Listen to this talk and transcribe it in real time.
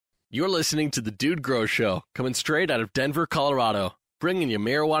You're listening to The Dude Grow Show, coming straight out of Denver, Colorado, bringing you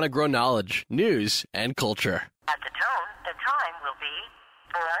marijuana grow knowledge, news, and culture. At the tone, the time will be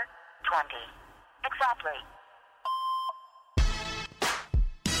 4:20. Exactly.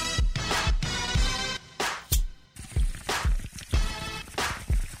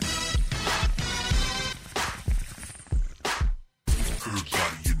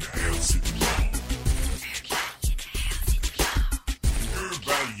 Everybody in the house at the mall.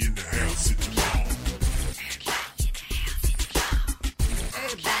 Everybody in the house at the mall.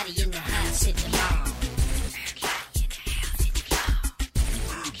 Everybody in the house at the mall.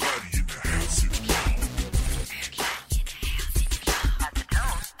 Everybody in the house at the mall. At the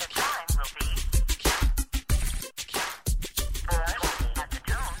tone, the time will be 4:20. At the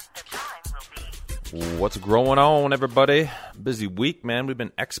tone, the time will be. What's going on, everybody? Busy week, man. We've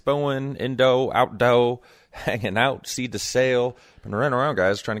been expoing, indo, outdo, hanging out, seed to sale. Been running around,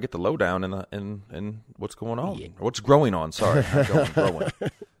 guys, trying to get the lowdown in what's going on. Yeah. What's growing on, sorry. Not growing.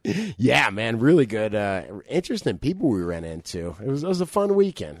 Yeah, man, really good. Interesting people we ran into. It was a fun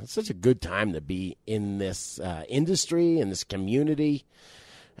weekend. It's such a good time to be in this industry, in this community.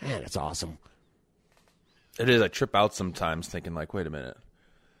 Man, it's awesome. It is. I trip out sometimes thinking, like, wait a minute.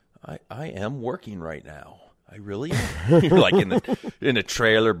 I am working right now. I really am. You're like in a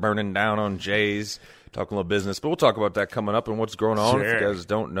trailer burning down on Jay's, talking a little business. But we'll talk about that coming up and what's going on. Sure. If you guys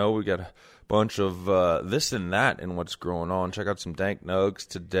don't know, we got a bunch of this and that and what's going on. Check out some Dank Nugs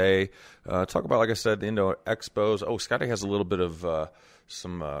today. Talk about, like I said, the Indo Expos. Oh, Scotty has a little bit of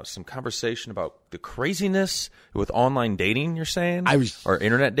some conversation about the craziness with online dating, you're saying? Or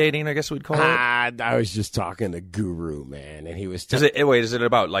internet dating, I guess we'd call it. I was just talking to Guru, man, and he was Is it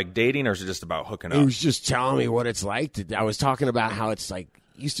about like dating or is it just about hooking up? He was just telling me what it's like to. I was talking about how it's like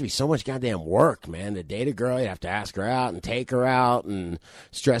used to be so much goddamn work, man. To date a girl, you have to ask her out and take her out and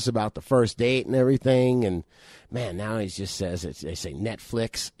stress about the first date and everything. And man, now he just says they say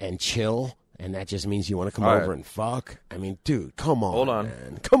Netflix and chill, and that just means you want to come over and fuck. I mean, dude, come on, Hold on.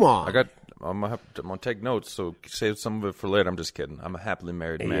 man. Come on. I'm gonna take notes, so save some of it for later. I'm just kidding. I'm a happily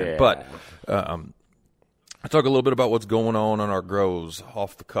married man, Yeah. but I talk a little bit about what's going on our grows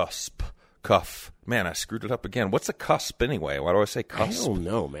off the cuff. Man, I screwed it up again. What's a cusp anyway? Why do I say I cusp? don't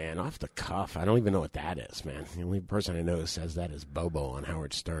know, man. Off the cuff. I don't even know what that is, man. The only person I know who says that is Bobo on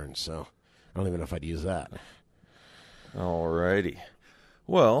Howard Stern, so I don't even know if I'd use that. Alrighty.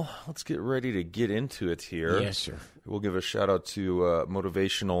 Well, let's get ready to get into it here. Yes, sir. We'll give a shout out to a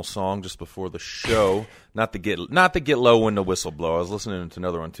motivational song just before the show. not to get low when the whistle blow. I was listening to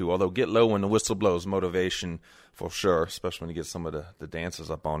another one too. Although get low when the whistle blows, motivation for sure, especially when you get some of the dances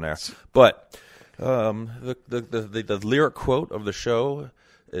up on there. But the lyric quote of the show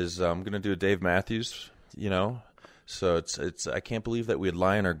is I'm going to do a Dave Matthews. So it's I can't believe that we'd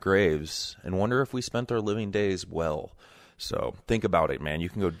lie in our graves and wonder if we spent our living days well. So think about it, man. You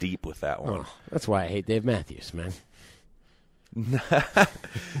can go deep with that one. Oh, that's why I hate Dave Matthews, man.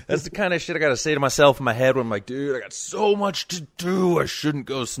 That's the kind of shit I got to say to myself in my head when I'm like, dude, I got so much to do. I shouldn't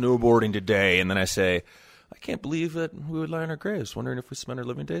go snowboarding today. And then I say, I can't believe that we would lie in our graves wondering if we spent our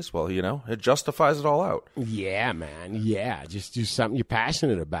living days well. It justifies it all out. Yeah, man. Yeah, just do something you're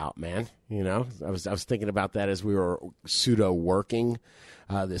passionate about, man. I was thinking about that as we were pseudo working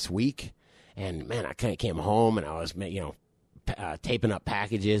this week. And, man, I kind of came home and I was, taping up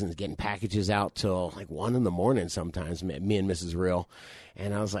packages and getting packages out till like 1 a.m. sometimes, me and Mrs. Real.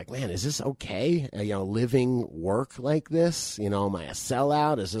 And I was like, man, is this okay? Living work like this? Am I a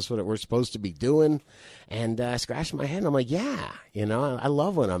sellout? Is this what we're supposed to be doing? And I scratched my head and I'm like, yeah, I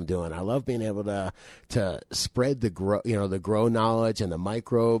love what I'm doing. I love being able to spread the grow knowledge and the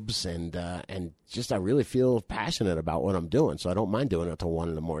microbes and just I really feel passionate about what I'm doing. So I don't mind doing it till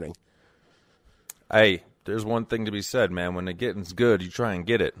 1 a.m. Hey, there's one thing to be said, man. When the getting's good, you try and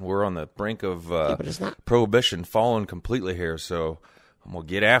get it. We're on the brink of but it's not prohibition falling completely here, so I'm going to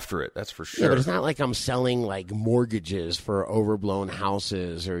get after it. That's for sure. Yeah, but it's not like I'm selling like mortgages for overblown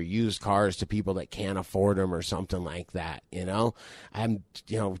houses or used cars to people that can't afford them or something like that, I'm,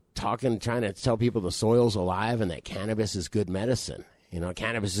 trying to tell people the soil's alive and that cannabis is good medicine.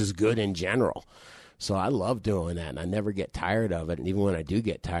 Cannabis is good in general. So I love doing that, and I never get tired of it. And even when I do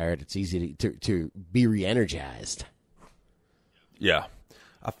get tired, it's easy to be re-energized. Yeah,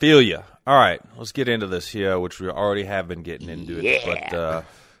 I feel you. All right, let's get into this here, which we already have been getting into it. But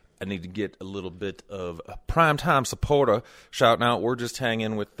I need to get a little bit of a primetime supporter shouting out. We're just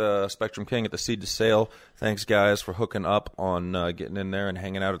hanging with Spectrum King at the Seed to Sale. Thanks, guys, for hooking up on getting in there and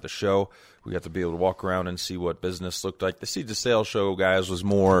hanging out at the show. We got to be able to walk around and see what business looked like. The Seed to Sale show, guys, was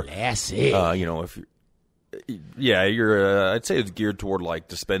more, classy. if you're Yeah, you're. I'd say it's geared toward like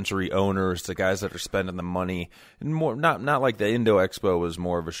dispensary owners, the guys that are spending the money, and more. Not like the Indo Expo was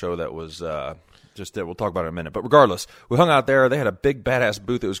more of a show that was just that. We'll talk about it in a minute. But regardless, we hung out there. They had a big badass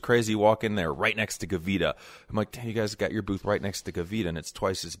booth. It was crazy. You walk in there right next to Gavita. I'm like, damn, you guys got your booth right next to Gavita, and it's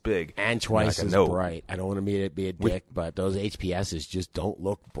twice as big and twice like, as no. bright. I don't want to be a dick, but those HPSs just don't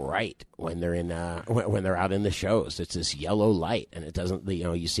look bright when they're in when they're out in the shows. It's this yellow light, and it doesn't.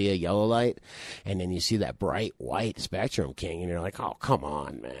 You see a yellow light, and then you see that bright white Spectrum King, and you're like, oh, come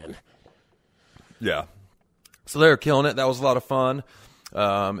on, man. Yeah. So they're killing it. That was a lot of fun.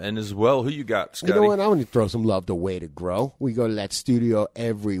 And as well, who you got, Scotty? You know what? I want to throw some love to Way to Grow. We go to that studio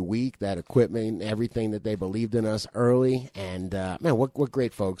every week, that equipment, everything that they believed in us early. And, man, what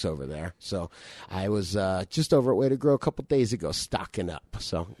great folks over there. So I was just over at Way to Grow a couple days ago stocking up.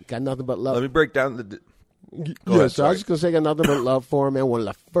 So got nothing but love. Let me break down the... Go Yeah, ahead, so I was just going to say got nothing but love for him, man. One of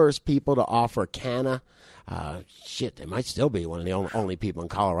the first people to offer Canna. They might still be one of the only people in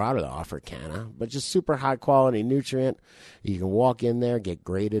Colorado to offer Canna, but just super high quality nutrient. You can walk in there, get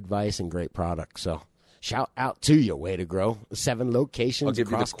great advice and great products. So shout out to you, Way to Grow. 7 locations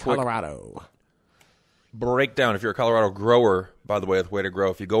across Colorado. Breakdown. If you're a Colorado grower, by the way, with Way to Grow,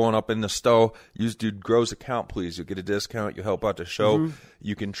 if you go on up in the store, use Dude Grow's account, please. You'll get a discount. You'll help out the show. Mm-hmm.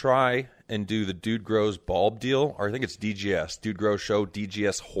 You can try and do the Dude Grow's bulb deal, or I think it's DGS, Dude Grow Show,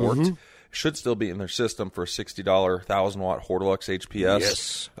 DGS Hort. Mm-hmm. Should still be in their system for a $60 1,000-watt Hortilux HPS.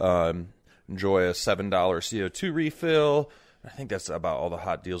 Yes. Enjoy a $7 CO2 refill. I think that's about all the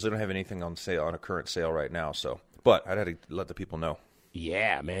hot deals. They don't have anything on sale on a current sale right now. But I'd have to let the people know.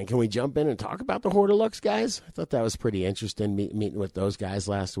 Yeah, man. Can we jump in and talk about the Hortilux guys? I thought that was pretty interesting meeting with those guys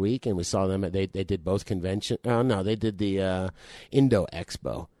last week, and we saw them. They did both convention. Oh no, they did the Indo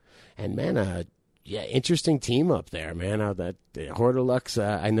Expo, and man, yeah, interesting team up there, man. That Hortilux,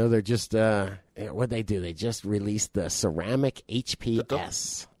 I know they're just what they do. They just released the ceramic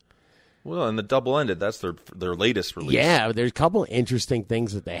HPS. Well, and the double-ended, that's their latest release. Yeah, there's a couple interesting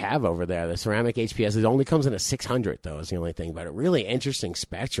things that they have over there. The ceramic HPS, it only comes in a 600, though, is the only thing. But a really interesting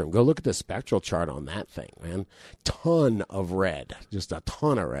spectrum. Go look at the spectral chart on that thing, man. Ton of red. Just a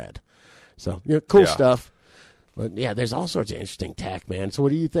ton of red. So, cool stuff. But, yeah, there's all sorts of interesting tech, man. So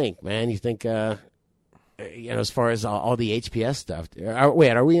what do you think, man? You think, as far as all the HPS stuff. Are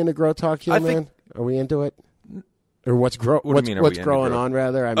we into Grow Talk here, man? Are we into it? Or what's growing on,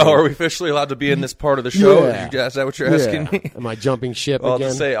 rather? I mean, are we officially allowed to be in this part of the show? Yeah. Is that what you're asking me? Am I jumping ship Well, again? I'll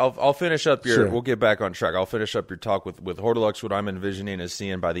just say, I'll finish up your... Sure. We'll get back on track. I'll finish up your talk with Hortilux. What I'm envisioning is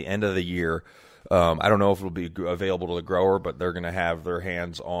seeing by the end of the year, I don't know if it'll be available to the grower, but they're going to have their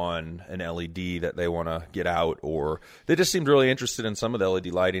hands on an LED that they want to get out, or they just seemed really interested in some of the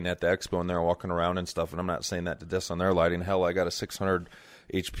LED lighting at the expo, and they're walking around and stuff, and I'm not saying that to diss on their lighting. Hell, I got a 600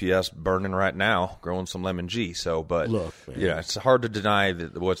 HPS burning right now, growing some lemon G. So, but look, it's hard to deny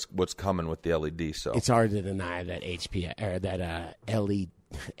that what's coming with the LED. So it's hard to deny that HPS or that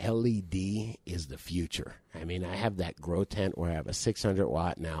LED is the future. I mean, I have that grow tent where I have a 600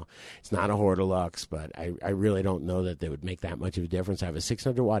 watt now. It's not a Hortilux, but I really don't know that they would make that much of a difference. I have a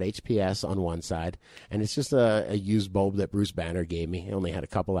 600 watt HPS on one side, and it's just a used bulb that Bruce Banner gave me. He only had a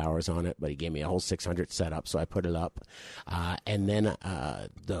couple hours on it, but he gave me a whole 600 setup, so I put it up. And then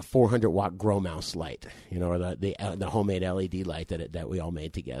the 400 watt Grow Mouse light, or the homemade LED light that we all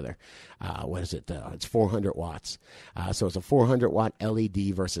made together. What is it? It's 400 watts. So it's a 400 watt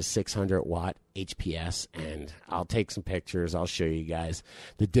LED versus 600 watt HPS, and I'll take some pictures. I'll show you guys.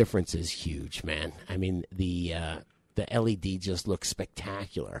 The difference is huge, man. I mean, the LED just looks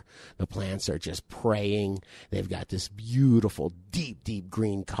spectacular. The plants are just praying. They've got this beautiful, deep, deep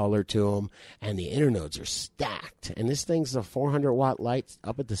green color to them, and the internodes are stacked. And this thing's a 400 watt light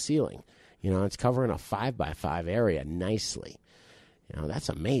up at the ceiling. It's covering a 5x5 area nicely. That's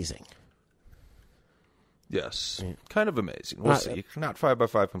amazing. Yes, kind of amazing. We'll see. Not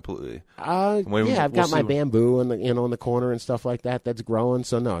 5x5 completely. I've got my bamboo in the corner and stuff like that. That's growing.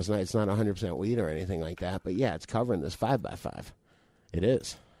 So no, it's not 100% weed or anything like that. But yeah, it's covering this 5x5. It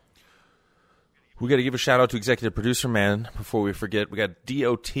is. We got to give a shout out to executive producer man before we forget. We got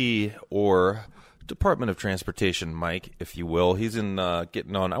DOT, or Department of Transportation, Mike, if you will. He's in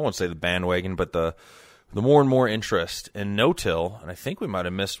getting on. I won't say the bandwagon, but the more and more interest in no-till. And I think we might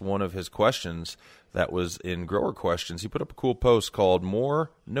have missed one of his questions. That was in Grower Questions. He put up a cool post called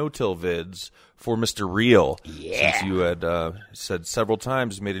More No-Till Vids for Mr. Real. Yeah. Since you had said several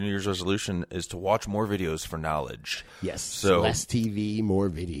times, made a New Year's resolution is to watch more videos for knowledge. Yes. So less TV, more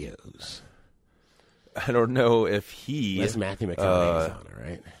videos. I don't know if he... Less Matthew McConaughey's on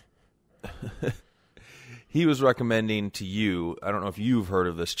it, right? He was recommending to you, I don't know if you've heard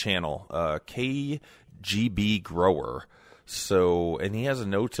of this channel, KDGE GB Grower. So, and he has a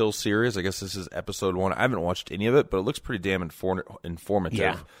no-till series. I guess this is episode 1. I haven't watched any of it, but it looks pretty damn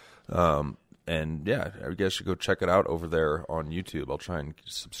informative. Yeah. And yeah, I guess you should go check it out over there on YouTube. I'll try and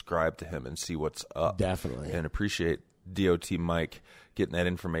subscribe to him and see what's up. Definitely. And appreciate DOT Mike getting that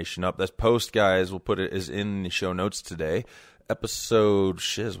information up. That post, guys, we'll put it is in the show notes today. Episode,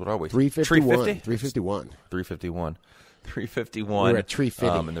 what are we? 351. 351. We were at 350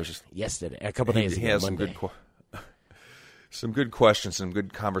 and there's just yesterday, a couple days ago. He has Monday. some good questions, some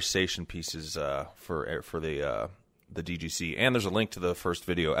good conversation pieces for the DGC, and there's a link to the first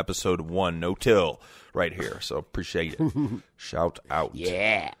video, episode 1, No Till, right here. So appreciate it. Shout out.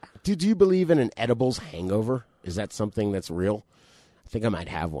 Yeah. Do you believe in an edibles hangover? Is that something that's real? I think I might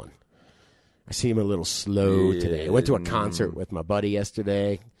have one. I seem a little slow today. I went to a concert with my buddy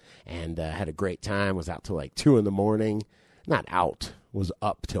yesterday and had a great time. Was out till like 2 in the morning. Not out. Was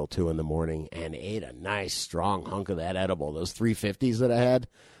up till 2 in the morning and ate a nice strong hunk of that edible. Those 350s that I had,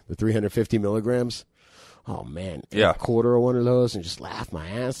 the 350 milligrams. Oh, man. Yeah. A quarter of one of those and just laughed my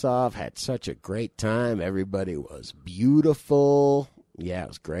ass off. Had such a great time. Everybody was beautiful. Yeah, it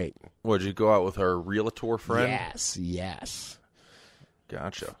was great. Did you go out with our realtor friend? Yes.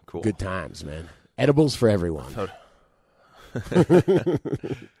 Gotcha. Cool. Good times, man. Edibles for everyone.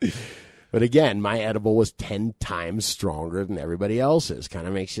 But again, my edible was 10 times stronger than everybody else's. Kind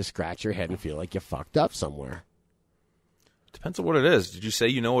of makes you scratch your head and feel like you fucked up somewhere. Depends on what it is. Did you say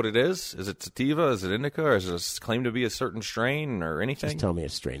you know what it is? Is it sativa? Is it indica? Or is it claimed to be a certain strain or anything? Just tell me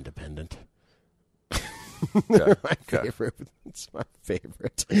it's strain dependent. Okay. Favorite. It's my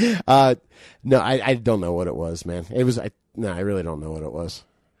favorite. No, I don't know what it was, man. I really don't know what it was.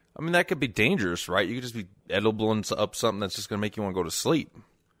 I mean, that could be dangerous, right? You could just be edibling up something that's just going to make you want to go to sleep.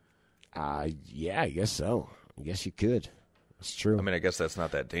 Yeah, I guess so. I guess you could. It's true. I mean, I guess that's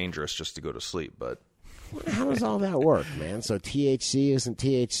not that dangerous just to go to sleep, but... How does all that work, man? So THC isn't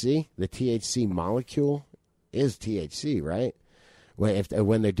THC? The THC molecule is THC, right?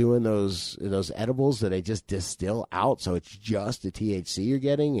 When they're doing those edibles that they just distill out, so it's just the THC you're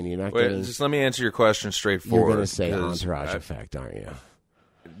getting, and you're not getting... Just let me answer your question straightforward. You're going to say entourage effect, aren't you?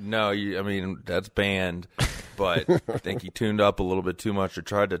 No, I mean, that's banned, but I think you tuned up a little bit too much or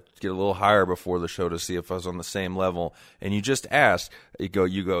tried to get a little higher before the show to see if I was on the same level. And you just asked, you go,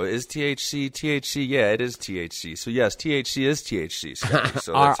 is THC? Yeah, it is THC. So yes, THC is THC.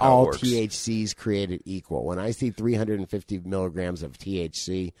 So Are that's how all it works. THCs created equal? When I see 350 milligrams of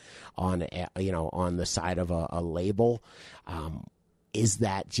THC on the side of a label, is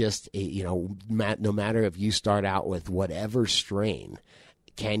that just no matter if you start out with whatever strain,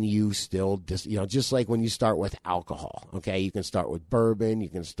 can you still just like when you start with alcohol, okay? You can start with bourbon, you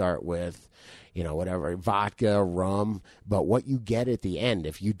can start with, whatever, vodka, rum, but what you get at the end,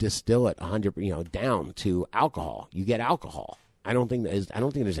 if you distill it 100, down to alcohol, you get alcohol. I don't think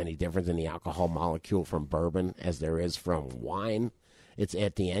there's any difference in the alcohol molecule from bourbon as there is from wine. It's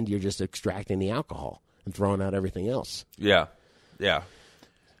at the end, you're just extracting the alcohol and throwing out everything else. Yeah.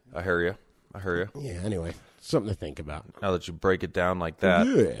 I hear you. Yeah, anyway. Something to think about. Now that you break it down like that.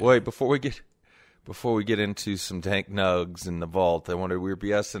 Yeah. Wait, before we get into some dank nugs in the vault, we were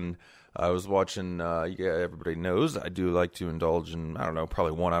BSing. I was watching. Everybody knows I do like to indulge in, I don't know,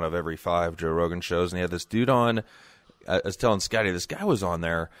 probably 1 out of every 5 Joe Rogan shows, and he had this dude on. I was telling Scotty, this guy was on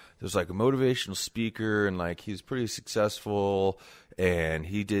there. There's like a motivational speaker, and like he's pretty successful, and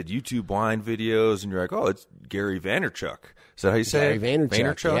he did YouTube wine videos, and you're like, oh, it's Gary Vaynerchuk. Is that how you say Gary it?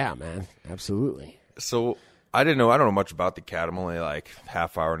 Vaynerchuk. Yeah, man, absolutely. So I don't know much about the cat. I'm only like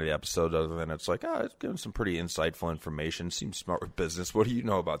half hour into the episode, other than it's like, it's giving some pretty insightful information. Seems smart with business. What do you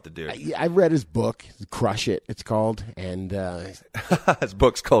know about the dude? I read his book, Crush It, it's called, and his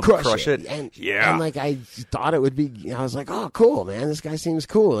book's called Crush It. And yeah. I thought it would be. I was like, oh, cool, man. This guy seems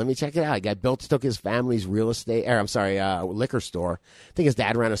cool. Let me check it out. He took his family's liquor store. I think his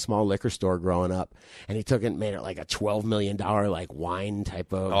dad ran a small liquor store growing up, and he took it and made it like a $12 million like wine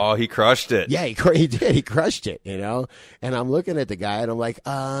type of. Oh, he crushed it. Yeah, he did. He crushed it, And I'm looking at the guy, and I'm like,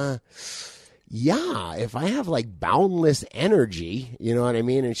 yeah, if I have like boundless energy, you know what I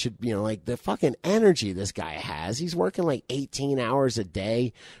mean? It should, like the fucking energy this guy has. He's working like 18 hours a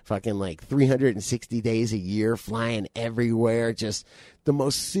day, fucking like 360 days a year, flying everywhere. Just the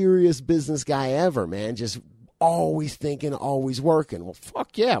most serious business guy ever, man. Just always thinking, always working. Well,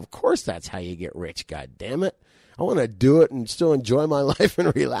 fuck yeah, of course that's how you get rich, God damn it. I want to do it and still enjoy my life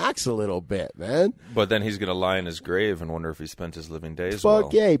and relax a little bit, man. But then he's going to lie in his grave and wonder if he spent his living days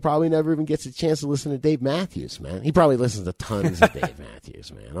Fuck yeah, he probably never even gets a chance to listen to Dave Matthews, man. He probably listens to tons of Dave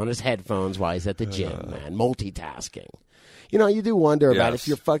Matthews, man, on his headphones while he's at the gym, man, multitasking. You know, you do wonder about Yes. if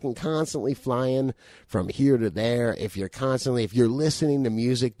you're fucking constantly flying from here to there, if you're listening to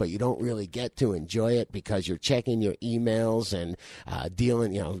music, but you don't really get to enjoy it because you're checking your emails and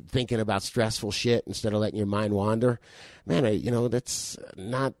thinking about stressful shit instead of letting your mind wander. Man, that's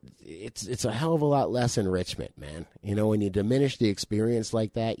not, it's a hell of a lot less enrichment, man. You know, when you diminish the experience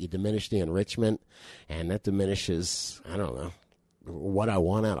like that, you diminish the enrichment, and that diminishes, I don't know, what I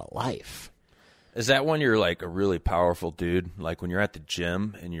want out of life. Is that when you're like a really powerful dude? Like when you're at the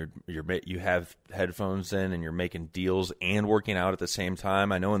gym and you have headphones in and you're making deals and working out at the same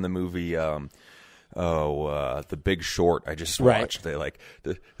time? I know in the movie, The Big Short, I just watched. Right.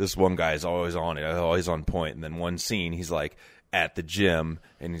 This one guy is always on it, always on point. And then one scene, he's like at the gym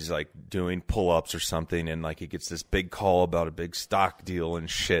and he's like doing pull-ups or something, and like he gets this big call about a big stock deal and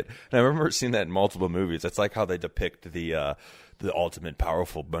shit. And I remember seeing that in multiple movies. That's like how they depict the ultimate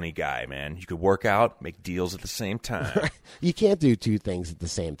powerful money guy, man. You could work out, make deals at the same time. You can't do two things at the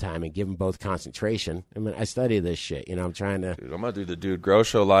same time and give them both concentration. I mean, I study this shit. You know, I'm trying to. Dude, I'm gonna do the Dude Grow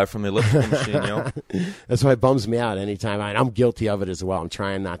Show live from the elliptical machine, yo. That's why it bums me out anytime. I'm guilty of it as well. I'm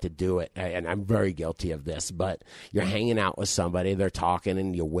trying not to do it, and I'm very guilty of this. But you're hanging out with somebody, they're talking,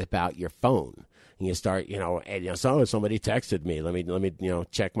 and you whip out your phone. And you start, somebody texted me. Let me,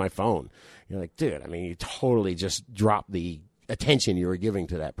 check my phone. You're like, dude, I mean, you totally just dropped the attention you were giving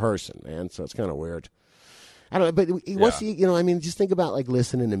to that person, man. So it's kind of weird. I don't know, but just think about like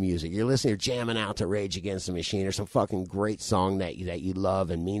listening to music. You're jamming out to Rage Against the Machine or some fucking great song that you love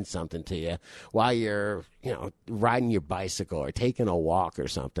and means something to you while you're, riding your bicycle or taking a walk or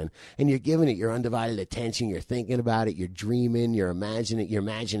something, and you're giving it your undivided attention. You're thinking about it. You're dreaming. You're imagining. Your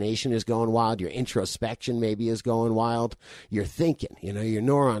imagination is going wild. Your introspection maybe is going wild. You're thinking. Your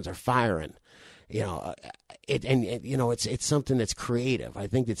neurons are firing. It's something that's creative. I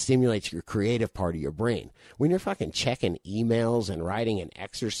think it stimulates your creative part of your brain. When you're fucking checking emails and riding an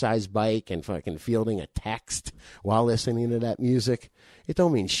exercise bike and fucking fielding a text while listening to that music, it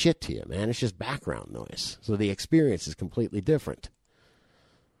don't mean shit to you, man. It's just background noise. So the experience is completely different.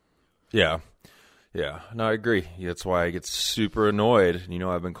 Yeah. No, I agree. That's why I get super annoyed.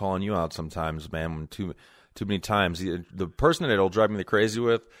 I've been calling you out sometimes, man, when too many times. The person that it'll drive me the crazy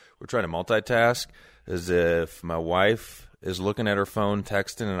with, we're trying to multitask, is if my wife is looking at her phone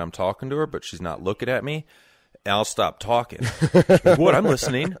texting and I'm talking to her, but she's not looking at me, I'll stop talking. What? I'm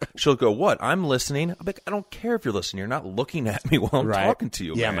listening. She'll go, what? I'm listening. I'm like, I don't care if you're listening. You're not looking at me while I'm talking to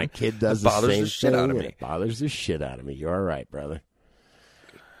you, Yeah, man. my kid does It the bothers same the shit thing, out of and me. It bothers the shit out of me. You're all right, brother.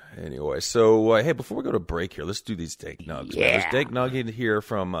 Anyway, so, hey, before we go to break here, let's do these Dank Nugs. Yeah. There's Dank Nugget here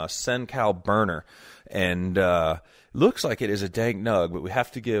from SenCal Burner, and looks like it is a Dank Nug, but we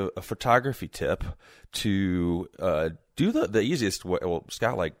have to give a photography tip to do the easiest way. Well,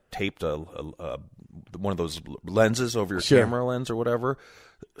 Scott, taped one of those lenses over your camera lens or whatever.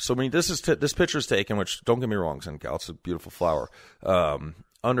 So, this picture is taken, which, don't get me wrong, SenCal, it's a beautiful flower.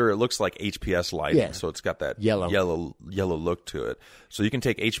 Under it looks like HPS lighting, so it's got that yellow look to it. So you can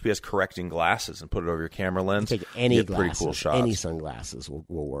take HPS correcting glasses and put it over your camera lens. Take any get glasses, pretty cool shots. any sunglasses will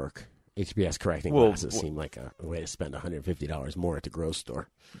work. HPS correcting glasses seem like a way to spend $150 more at the grocery store.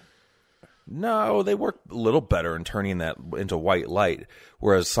 No, they work a little better in turning that into white light,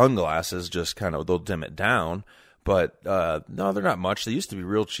 whereas sunglasses just they'll dim it down. But no, they're not much. They used to be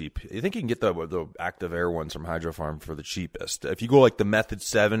real cheap. I think you can get the Active Air ones from Hydro Farm for the cheapest. If you go like the Method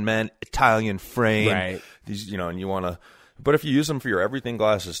 7, man, Italian frame, right? These, and you want to. But if you use them for your everything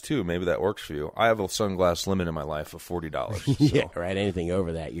glasses too, maybe that works for you. I have a sunglass limit in my life of $40. So. Yeah, right. Anything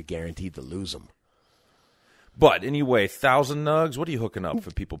over that, you're guaranteed to lose them. But anyway, 1,000 nugs. What are you hooking up for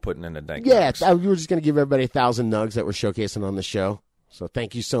people putting in a dank? Yeah, nugs? we were just going to give everybody 1,000 nugs that we're showcasing on the show. So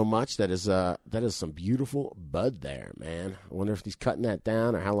thank you so much. That is some beautiful bud there, man. I wonder if he's cutting that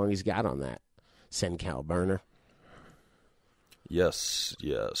down or how long he's got on that SenCal Burner. Yes.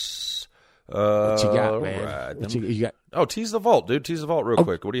 What you got, man? Right. What you got? Oh, tease the vault, dude. Tease the vault real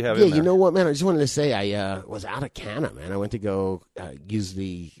quick. What do you have in there? You know what, man? I just wanted to say I was out of Canna, man. I went to go use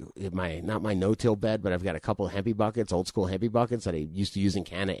not my no-till bed, but I've got a couple of hempy buckets, old school hempy buckets that I used to use in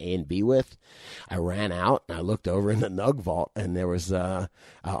Canna A and B with. I ran out and I looked over in the Nug Vault and there was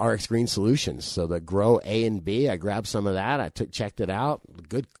RX Green Solutions. So the Grow A and B, I grabbed some of that. I checked it out.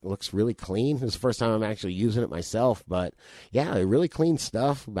 Good, looks really clean. This is the first time I'm actually using it myself, but yeah, really clean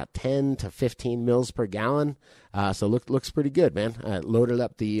stuff. About 10 to 15 mils per gallon. So looks pretty good, man. Loaded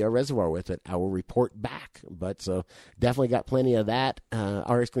up the reservoir with it. I will report back. But so definitely got plenty of that.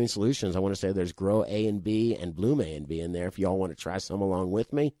 RX Green Solutions, I want to say there's Grow A and B and Bloom A and B in there if y'all want to try some along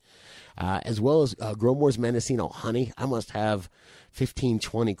with me. As well as Grow More's Mendocino honey. I must have 15,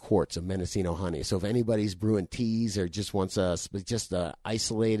 20 quarts of Mendocino honey. So if anybody's brewing teas or just wants just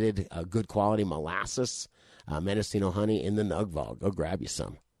isolated, good quality molasses, Mendocino honey in the Nugval, go grab you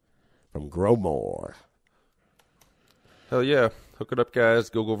some from Grow More. Hell yeah. Hook it up, guys.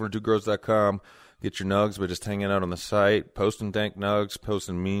 Go over to dudegrows.com. Get your nugs by just hanging out on the site, posting dank nugs,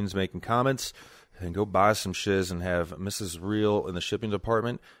 posting memes, making comments, and go buy some shiz and have Mrs. Real in the shipping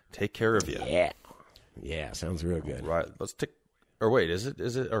department take care of you. Yeah. Yeah, sounds real good. Right. Let's take... Or wait, is it?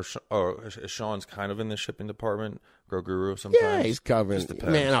 Or Sean's kind of in the shipping department? Grow Guru sometimes? Yeah, he's covering.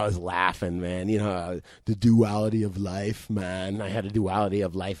 Man, I was laughing, man. You know, the duality of life, man. I had a duality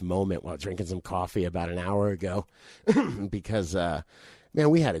of life moment while drinking some coffee about an hour ago because, man,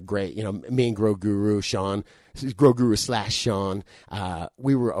 we had a great, you know, me and Grow Guru, Sean, Grow Guru / Sean,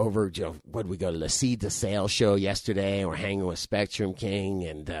 we were over, you know, what did we go to the Seed to Sale show yesterday? We're hanging with Spectrum King,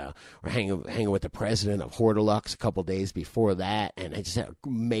 and we're hanging with the president of Hortilux a couple days before that, and I just had an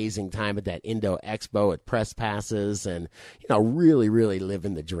amazing time at that Indo Expo at Press Passes, and, you know, really, really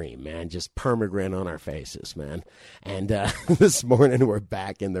living the dream, man. Just permagrin on our faces, man. And this morning we're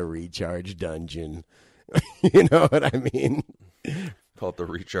back in the recharge dungeon. You know what I mean? Call it the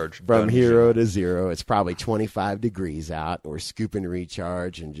recharge From dungeon. 0 to 0. It's probably 25 degrees out. We're scooping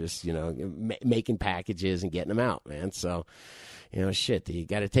recharge and just, you know, making packages and getting them out, man. So, you know, shit, you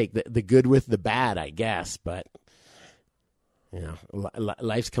got to take the good with the bad, I guess. But, you know,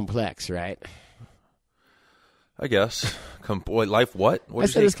 life's complex, right? I guess. Life what? I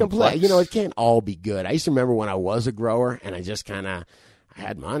said it's complex. You know, it can't all be good. I used to remember when I was a grower and I just kind of... I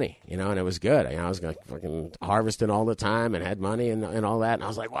had money, you know, and it was good. You know, I was fucking harvesting all the time and had money and all that. And I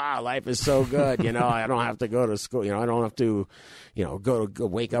was like, wow, life is so good. You know, I don't have to go to school. You know, I don't have to, you know, go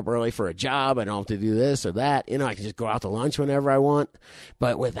wake up early for a job. I don't have to do this or that. You know, I can just go out to lunch whenever I want,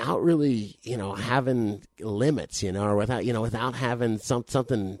 but without really, you know, having limits, you know, or without having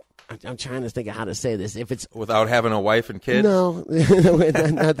something. I'm trying to think of how to say this. If it's without having a wife and kids? No,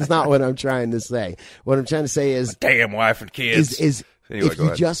 that's not what I'm trying to say. What I'm trying to say is, damn wife and kids. Anyway, if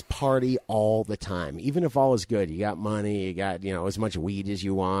you just party all the time, even if all is good, you got money, you got, you know, as much weed as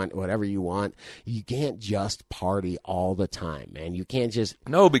you want, whatever you want, you can't just party all the time, man. You can't just...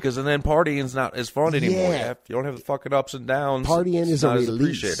 No, because then partying's not as fun anymore. Yeah. You don't have the fucking ups and downs. Partying is a not as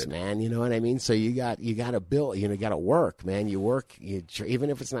release, appreciated. man. You know what I mean? So you got to build, you know, you got to work, man. You work, even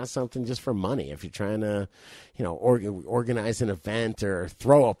if it's not something just for money. If you're trying to, you know, organize an event or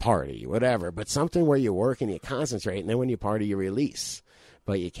throw a party, whatever, but something where you work and you concentrate, and then when you party, you release.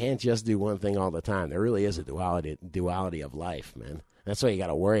 But you can't just do one thing all the time. There really is a duality of life, man. That's what you got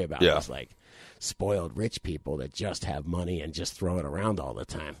to worry about. Yeah. It's like spoiled rich people that just have money and just throw it around all the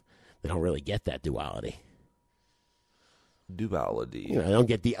time. They don't really get that duality. Duality. You know, they don't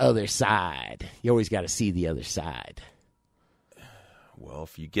get the other side. You always got to see the other side. Well,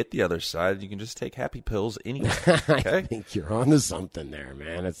 if you get the other side, you can just take happy pills anyway. I Okay? think you're onto something there,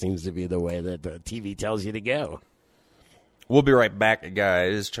 man. It seems to be the way that the TV tells you to go. We'll be right back,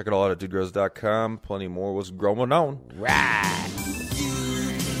 guys. Check it all out at dudegrows.com. Plenty more was growing on. Right.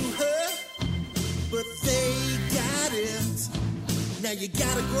 But they got it. Now you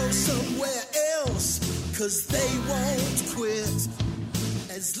gotta grow somewhere else, 'cause they won't quit.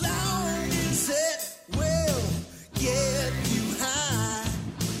 As long as it will get you high,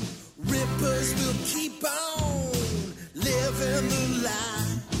 rippers will keep on living the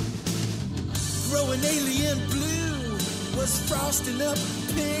lie. Growing alien blue was frosting up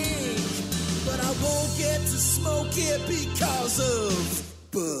pink, but I won't get to smoke it because of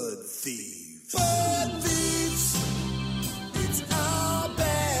bud thieves. Bud thieves, it's all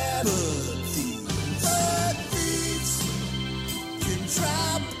bad. Bud thieves, bud thieves, can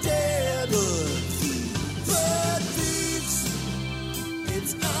drop dead. Bud thieves, bud thieves,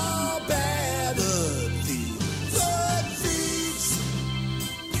 it's all bad. Bud thieves, bud thieves,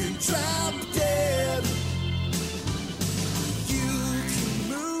 can drop dead.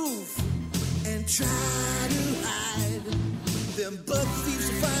 Try to hide. Them bud thieves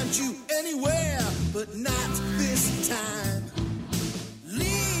will find you anywhere, but not this time.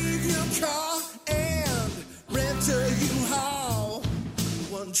 Leave your car and rent a U-Haul.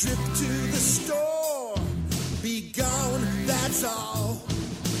 One trip to the store, be gone, that's all.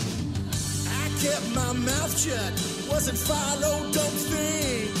 I kept my mouth shut, wasn't followed, don't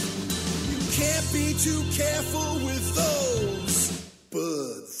think. You can't be too careful with those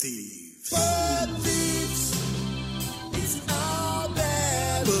bud thieves. Bud thieves,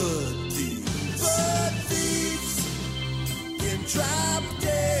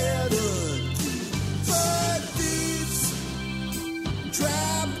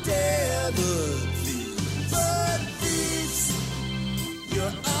 bad. Bird thieves,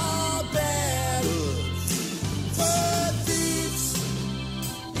 you're all bad. Bird thieves,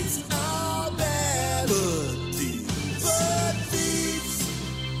 it's all bad. Bird thieves,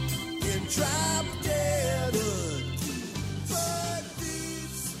 in drop dead. Bird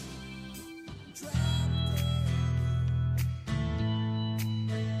thieves, drop dead.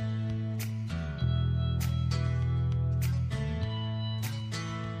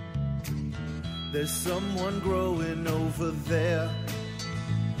 There's someone growing over there,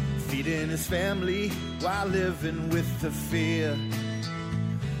 feeding his family while living with the fear.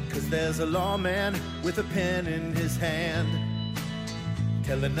 'Cause there's a lawman with a pen in his hand,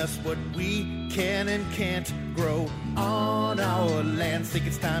 telling us what we can and can't grow on our land. Think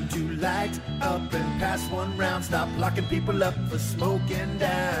it's time to light up and pass one round. Stop locking people up for smoking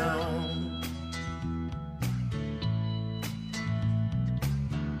down.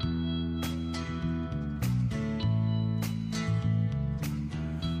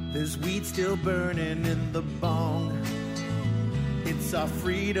 There's weed still burning in the bong. It's our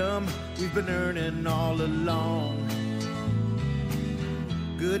freedom we've been earning all along.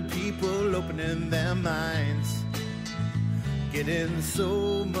 Good people opening their minds, getting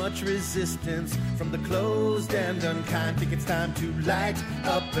so much resistance from the closed and unkind. Think it's time to light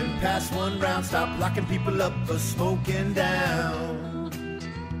up and pass one round. Stop locking people up for smoking down.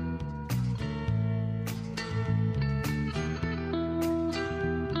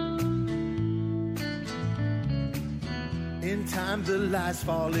 In time the lies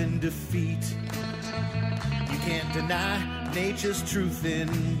fall in defeat. You can't deny nature's truth in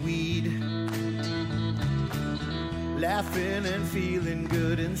weed. Laughing and feeling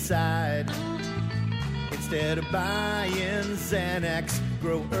good inside. Instead of buying Xanax,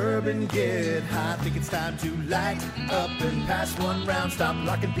 grow herb and get high. Think it's time to light up and pass one round. Stop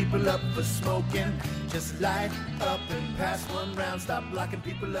locking people up for smoking. Just light up and pass one round. Stop locking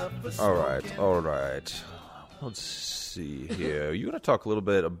people up for smoking. All right. Let's see here. You want to talk a little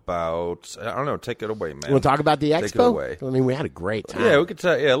bit about, I don't know, take it away, man. You want to talk about the expo? Take it away. I mean, we had a great time. Yeah, we could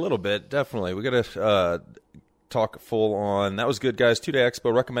talk, a little bit, definitely. We got to talk full on. That was good, guys. 2-day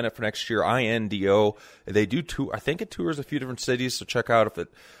expo. Recommend it for next year. INDO. They do I think it tours a few different cities, so check out if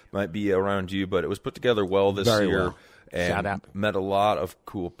it might be around you. But it was put together well this Very year. well. And Shout out. met a lot of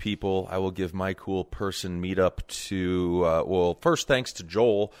cool people. I will give my cool person meetup to, first thanks to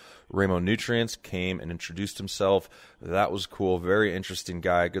Joel. Ramo Nutrients came and introduced himself. That was cool. Very interesting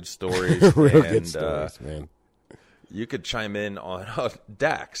guy. Good stories. Real and, good stories, man. You could chime in on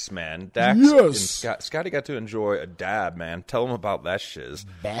Dax, man. Dax Yes. and Scotty got to enjoy a dab, man. Tell him about that shiz.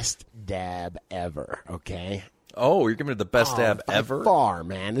 Best dab ever, okay? Oh, you're giving it the best dab by ever? far,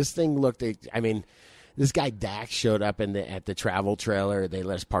 man. This thing looked, I mean, this guy Dax showed up at the travel trailer. They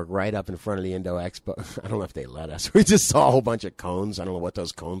let us park right up in front of the Indo Expo. I don't know if they let us. We just saw a whole bunch of cones. I don't know what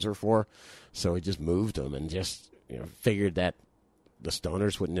those cones are for. So we just moved them and just figured that the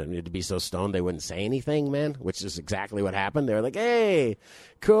stoners wouldn't need to be so stoned they wouldn't say anything, man, which is exactly what happened. They were like, hey,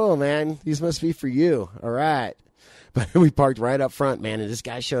 cool, man. These must be for you. All right. But we parked right up front, man, and this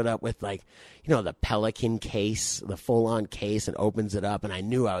guy showed up with, like, the Pelican case, the full-on case, and opens it up, and I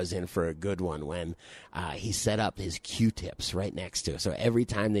knew I was in for a good one when he set up his Q-tips right next to it. So every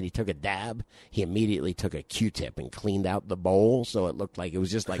time that he took a dab, he immediately took a Q-tip and cleaned out the bowl, so it looked like it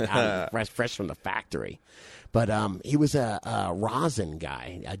was just, like, out of fresh from the factory. But he was a rosin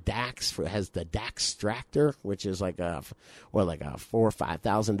guy. Has the Daxtractor, which is like a $4,000 or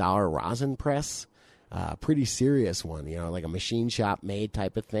 $5,000 rosin press. Pretty serious one, like a machine shop made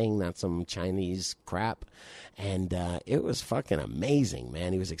type of thing, not some Chinese crap. And it was fucking amazing,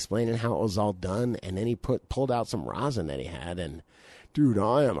 man. He was explaining how it was all done, and then he pulled out some rosin that he had, and dude,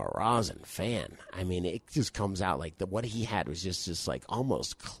 I am a rosin fan. I mean, it just comes out like what he had was just like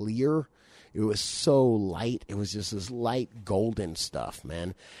almost clear. It was so light. It was just this light golden stuff,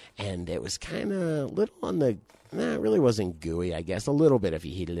 man. And it was kind of little on the, it really wasn't gooey, I guess. A little bit if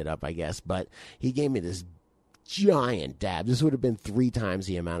you heated it up, I guess. But he gave me this giant dab. This would have been 3 times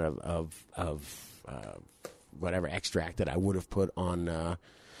the amount of whatever extract that I would have put on,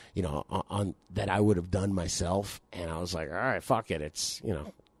 on that I would have done myself. And I was like, all right, fuck it. It's,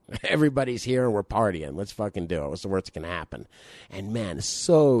 everybody's here and we're partying. Let's fucking do it. What's the worst that can happen? And, man, it's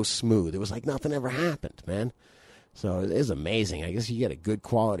so smooth. It was like nothing ever happened, man. So it is amazing. I guess you get a good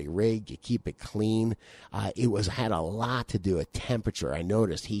quality rig, you keep it clean. It had a lot to do with temperature. I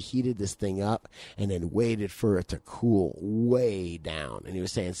noticed he heated this thing up and then waited for it to cool way down. And he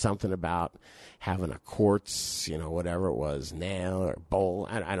was saying something about having a quartz, whatever it was, nail or bowl.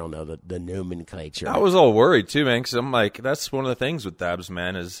 I don't know the nomenclature. I was all worried too, man, because I'm like, that's one of the things with dabs,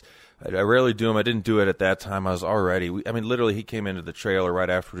 man, is I rarely do them. I didn't do it at that time. I was already, literally he came into the trailer right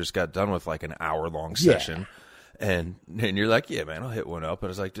after we just got done with like an hour-long session. Yeah. And you're like, yeah, man, I'll hit one up. And I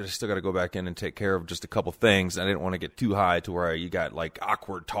was like, dude, I still got to go back in and take care of just a couple things. I didn't want to get too high to where you got like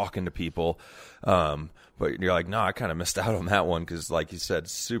awkward talking to people. But you're like, no, I kind of missed out on that one because, like you said,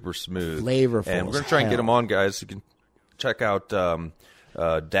 super smooth, flavorful. And we're gonna try and get them on, guys. You can check out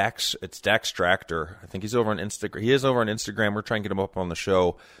Dax. It's Daxtractor. I think he's over on Instagram. He is over on Instagram. We're trying to get him up on the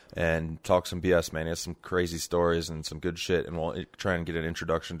show and talk some BS, man. He has some crazy stories and some good shit, and we'll try and get an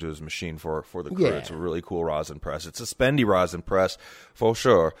introduction to his machine for the crew. Yeah. It's a really cool rosin press. It's a spendy rosin press for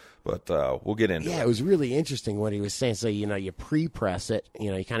sure, but we'll get into it. Yeah, it was really interesting what he was saying. So, you pre-press it,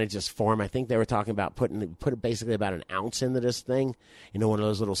 you kind of just form. I think they were talking about put basically about an ounce into this thing, one of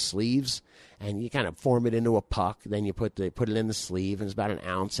those little sleeves, and you kind of form it into a puck. Then you put it in the sleeve, and it's about an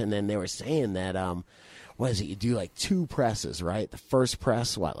ounce. And then they were saying that, what is it? You do like 2 presses, right? The first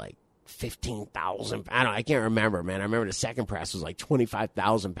press, like 15,000. I can't remember, man. I remember the second press was like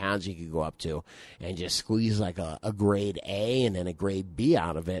 25,000 pounds you could go up to and just squeeze like a grade A and then a grade B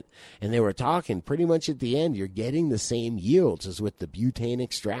out of it. And they were talking pretty much at the end, you're getting the same yields as with the butane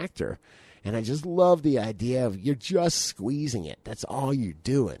extractor. And I just love the idea of you're just squeezing it. That's all you're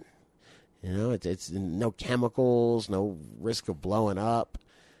doing. It's no chemicals, no risk of blowing up.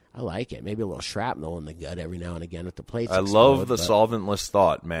 I like it. Maybe a little shrapnel in the gut every now and again if the plate's I explode, love the solventless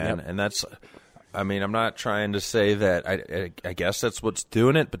thought, man. Yep. And that's, I'm not trying to say that, I guess that's what's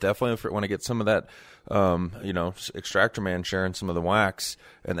doing it, but definitely if I want to get some of that, extractor man sharing some of the wax,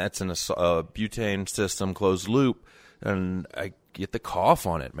 and that's in a butane system, closed loop, and I get the cough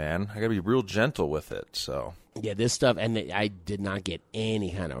on it, man. I got to be real gentle with it, so. Yeah, this stuff, and I did not get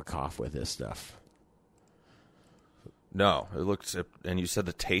any kind of a cough with this stuff. No, it looks, and you said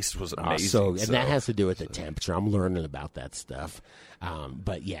the taste was amazing. And that has to do with the temperature. I'm learning about that stuff.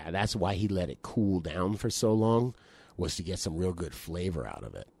 But yeah, that's why he let it cool down for so long, was to get some real good flavor out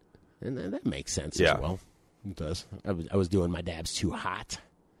of it. And that makes sense as well. It does. I was doing my dabs too hot.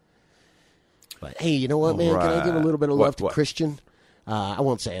 But hey, you know what, man? Right. Can I give a little bit of love to Christian? I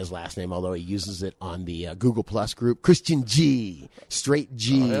won't say his last name, although he uses it on the Google Plus group. Christian G. Straight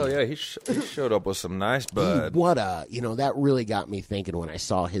G. Oh, hell yeah. He showed up with some nice bud. That really got me thinking when I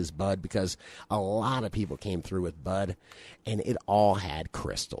saw his bud, because a lot of people came through with bud, and it all had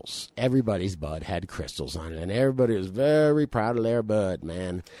crystals. Everybody's bud had crystals on it, and everybody was very proud of their bud,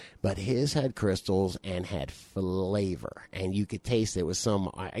 man. But his had crystals and had flavor, and you could taste it with some,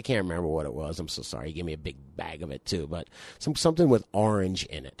 I can't remember what it was. I'm so sorry. He gave me a big bag of it too, but something with orange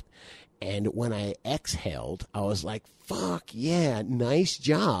in it. And when I exhaled, I was like, fuck yeah, nice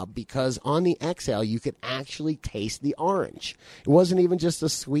job, because on the exhale, you could actually taste the orange. It wasn't even just a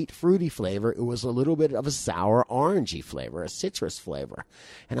sweet, fruity flavor. It was a little bit of a sour, orangey flavor, a citrus flavor.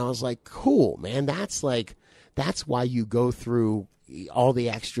 And I was like, cool, man, that's why you go through all the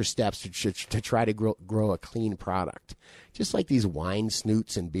extra steps to try to grow a clean product. Just like these wine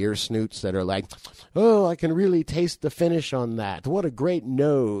snoots and beer snoots that are like, oh, I can really taste the finish on that. What a great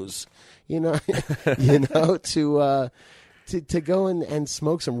nose, to go and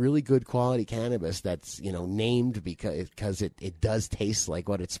smoke some really good quality cannabis that's, named because it does taste like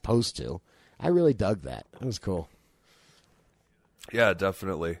what it's supposed to. I really dug that. It was cool. Yeah,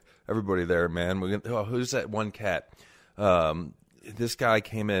 definitely. Everybody there, man. Who's that one cat? This guy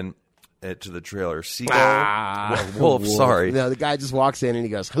came in to the trailer. Wolf, sorry. No, the guy just walks in and he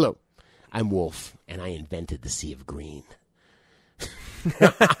goes, hello, I'm Wolf, and I invented the Sea of Green.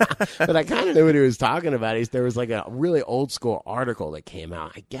 But I kind of knew what he was talking about. There was like a really old school article that came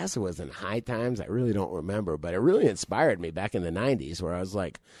out. I guess it was in High Times. I really don't remember, but it really inspired me back in the 90s, where I was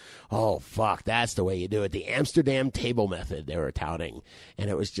like, oh, fuck, that's the way you do it. The Amsterdam table method they were touting. And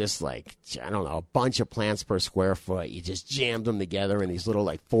it was just like, I don't know, a bunch of plants per square foot. You just jammed them together in these little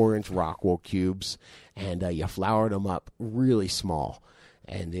like 4-inch rock wool cubes, and you floured them up really small.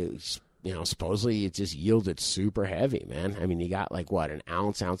 And it was, supposedly it just yielded super heavy, man. I mean, you got like, what, an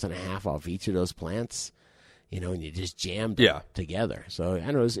ounce and a half off each of those plants, and you just jammed them together. So, I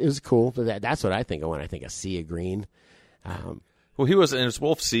don't know, it was cool. But that's what I think of when I think of Sea of Green. Well, he was, and it's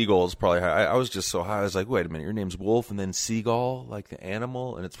Wolf Seagull is probably high. I was just so high. I was like, wait a minute, your name's Wolf and then Seagull, like the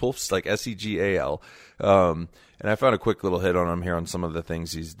animal, and it's Wolf's like Segal. And I found a quick little hit on him here on some of the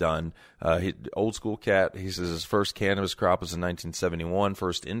things he's done. Old school cat. He says his first cannabis crop was in 1971,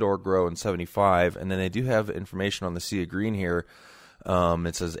 first indoor grow in 75, and then they do have information on the Sea of Green here.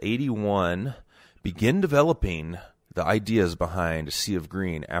 It says 81, begin developing the ideas behind Sea of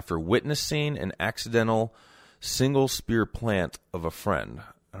Green after witnessing an accidental single spear plant of a friend.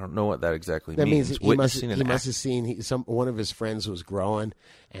 I don't know what that exactly That means. means he must have seen one of his friends was growing,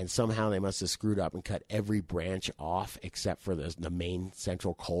 and somehow they must have screwed up and cut every branch off except for the main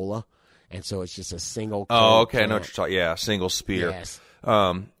central cola, and so it's just a single. Oh, okay, I know plant. what you're talking. Yeah, single spear. Yes.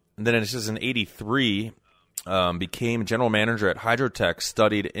 And then it says in 83, became general manager at Hydrotech,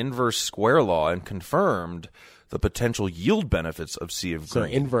 studied inverse square law, and confirmed the potential yield benefits of Sea of So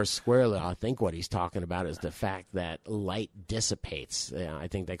Green. inverse square law, I think what he's talking about is the fact that light dissipates. I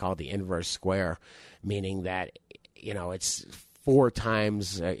think they call it the inverse square, meaning that, it's 4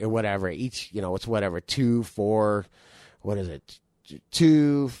 times or whatever each, it's whatever, 2, 4, what is it?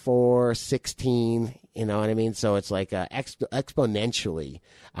 2, 4, 16, you know what I mean? So it's like exponentially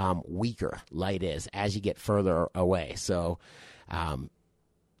weaker light is as you get further away. So,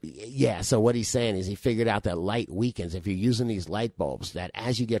 yeah, so what he's saying is he figured out that light weakens. If you're using these light bulbs, that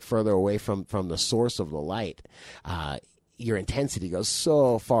as you get further away from the source of the light, your intensity goes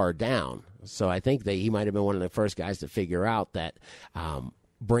so far down. So I think that he might have been one of the first guys to figure out that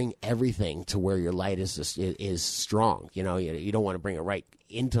bring everything to where your light is strong. You don't want to bring it right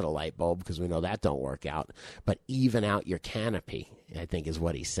into the light bulb because we know that don't work out. But even out your canopy, I think, is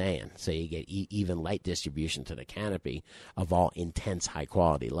what he's saying. So you get even light distribution to the canopy of all intense,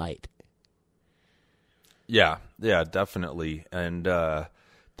 high-quality light. Yeah, definitely. And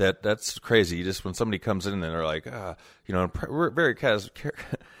that's crazy. You just, when somebody comes in and they're like, we're very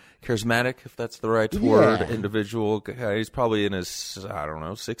charismatic, if that's the right word, individual. He's probably in his,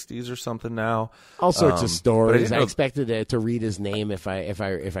 60s or something now. All sorts of stories. I know, expected to read his name if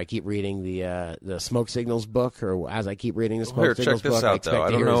I keep reading the Smoke Signals book, or as I keep reading the Smoke Signals book, I expect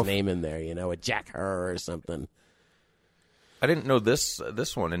to hear his name in there, with Jack Herr or something. I didn't know this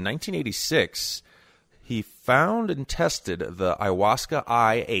one. In 1986, he found and tested the Ayahuasca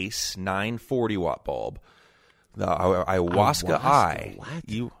Eye Ace 940 watt bulb. The Ayahuasca Eye.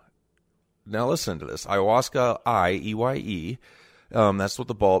 What? Now listen to this. Ayahuasca Eye, EYE. That's what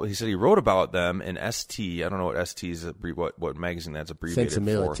the bulb. He said he wrote about them in ST. I don't know what ST is. What magazine that's abbreviated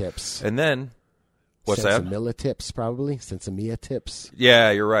for. Tips. And then what's that? Sensimilla Tips, probably. Sensimilla Tips.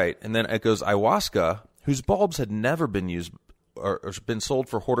 Yeah, you're right. And then it goes Ayahuasca, whose bulbs had never been used or been sold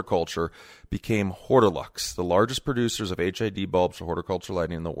for horticulture, became Hortilux, the largest producers of HID bulbs for horticulture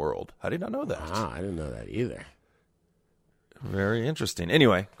lighting in the world. I did not know that. Ah, I didn't know that either. Very interesting.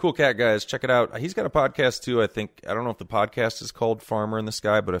 Anyway, cool cat, guys. Check it out. He's got a podcast, too. I don't know if the podcast is called Farmer in the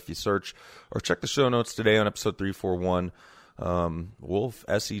Sky, but if you search or check the show notes today on episode 341, Wolf,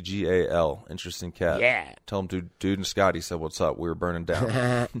 Segal. Interesting cat. Yeah. Tell him dude and Scotty said, what's up? We were burning down.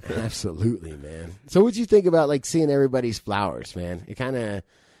 Absolutely, man. So what'd you think about, seeing everybody's flowers, man? It kind of,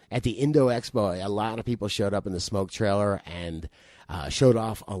 at the Indo Expo, a lot of people showed up in the smoke trailer and showed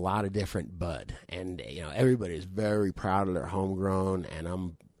off a lot of different bud. And, everybody's very proud of their homegrown, and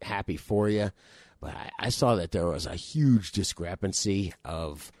I'm happy for you. But I saw that there was a huge discrepancy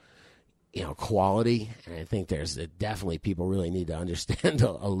of, quality. And I think there's definitely people really need to understand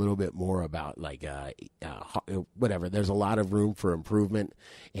a little bit more about, whatever. There's a lot of room for improvement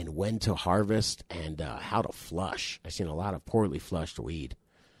in when to harvest and how to flush. I've seen a lot of poorly flushed weed.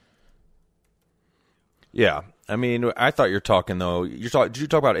 Yeah. I mean, I thought you're talking, though. Did you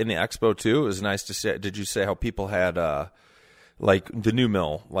talk about in the expo, too? It was nice to see. Did you say how people had, the new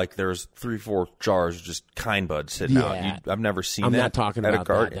mill, there's 3-4 jars of just kind bud sitting out? I've never seen I'm that. not talking at about a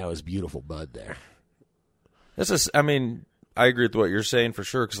garden. that. That was beautiful bud there. I agree with what you're saying for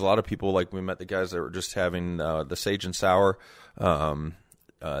sure, because a lot of people, we met the guys that were just having the Sage and Sour.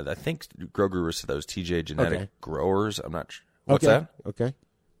 I think Grow Guru said that was TJ Genetic Growers. I'm not sure. What's that? Okay.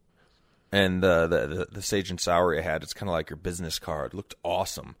 And the Sage and Sour it had, it's kind of like your business card. It looked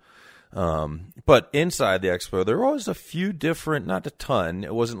awesome. But inside the expo, there was a few different, not a ton.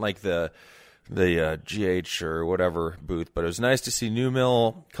 It wasn't like the GH or whatever booth, but it was nice to see New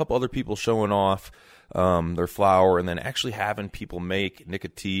Mill, a couple other people showing off their flower, and then actually having people make.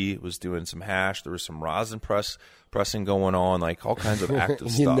 Nicotee was doing some hash. There was some rosin pressing going on, all kinds of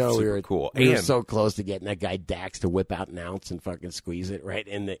active stuff. Super cool. We were so close to getting that guy Dax to whip out an ounce and fucking squeeze it right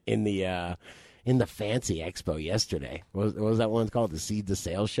in the fancy expo yesterday. What was that one called? The Seed to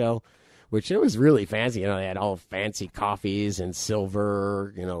Sale show, which it was really fancy. You know, they had all fancy coffees and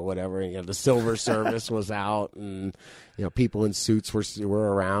silver, you know, whatever. You know, the silver service was out, and you know, people in suits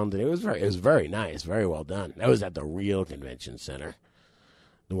were around, and it was very nice, very well done. That was at the real convention center,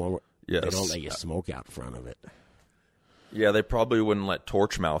 the one where Yes. they don't let you smoke out front of it. Yeah, they probably wouldn't let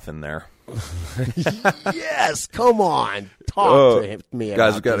Torchmouth in there. Yes, come on, talk to me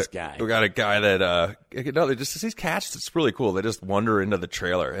Guys, about this guy. we got a guy that no, they just these cats. It's really cool. They just wander into the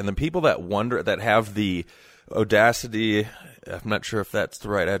trailer, and the people that have the audacity. I'm not sure if that's the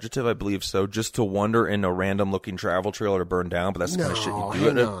right adjective. I believe so. Just to wander in a random looking travel trailer to burn down, but that's the kind of shit you do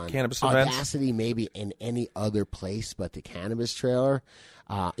hang at on. cannabis events. Audacity maybe in any other place but the cannabis trailer.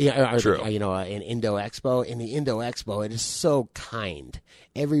 True. In Indo Expo. In the Indo Expo, it is so kind.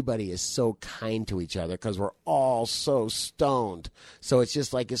 Everybody is so kind to each other because we're all so stoned. So it's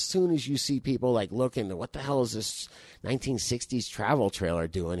just like as soon as you see people like looking, what the hell is this 1960s travel trailer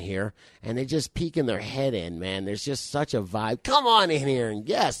doing here? And they're just peeking their head in, man. There's just such a vibe. Come on in here. And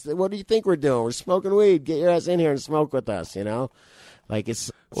yes, what do you think we're doing? We're smoking weed. Get your ass in here and smoke with us, you know? Like, it's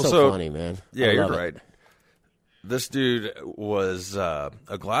so funny, man. Yeah, I you're love it. right. This dude was a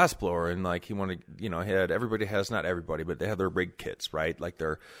glass blower, and like he wanted, you know, everybody has, not everybody, but they have their rig kits, right? Like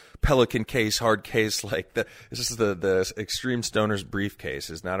their Pelican case, hard case, like it's just the Extreme Stoners briefcase.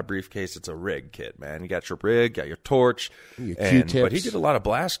 It's not a briefcase, it's a rig kit, man. You got your rig, got your torch, Your but Q-tips. he did a lot of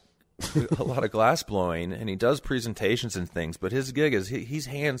glass blowing, and he does presentations and things. But his gig is he's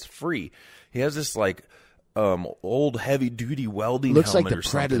hands free. He has this like old heavy duty welding Looks like helmet the or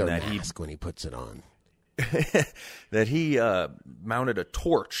something Predator that mask when he puts it on. that he mounted a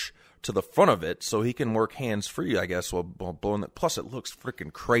torch to the front of it so he can work hands free, I guess, while blowing it. Plus, it looks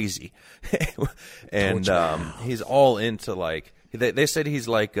freaking crazy. And he's all into like they said he's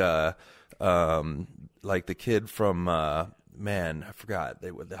like the kid from man, I forgot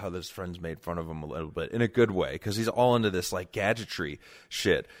how his friends made fun of him a little bit in a good way because he's all into this like gadgetry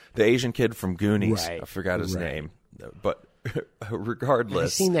shit. The Asian kid from Goonies, Right. I forgot his name, but. Regardless, I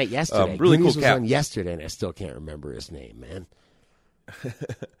seen that yesterday. Really Goonies cool was cat. on yesterday, and I still can't remember his name, man.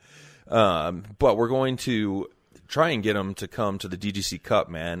 But we're going to try and get him to come to the DGC Cup,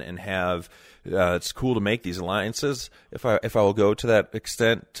 man, and have. It's cool to make these alliances. If I will go to that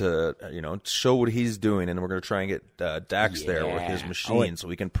extent to show what he's doing, and we're going to try and get Dax there with his machine, so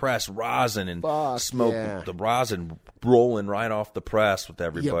we can press rosin and smoke the rosin rolling right off the press with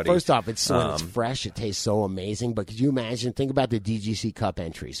everybody. Yeah, first off, when it's fresh, it tastes so amazing. But could you imagine? Think about the DGC Cup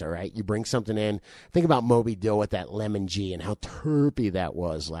entries. All right, you bring something in. Think about Moby Dill with that lemon G and how terpy that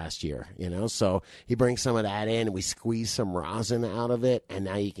was last year. You know, so he brings some of that in, and we squeeze some rosin out of it, and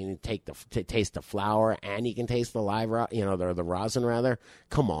now you can taste the flour, and you can taste the live, the rosin rather.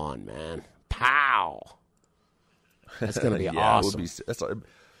 Come on, man! Pow! That's gonna be awesome. It would be, that's like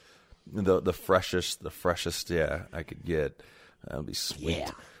the freshest. Yeah, I could get. That would be sweet.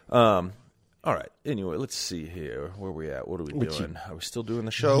 Yeah. All right. Anyway, let's see here. Where are we at? What are we doing? Are we still doing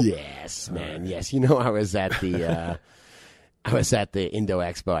the show? Yes, man. Yes. You know, I was at the Indo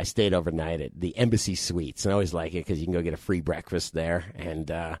Expo. I stayed overnight at the Embassy Suites, and I always like it because you can go get a free breakfast there. And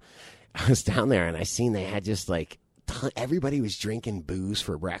I was down there, and I seen they had just like everybody was drinking booze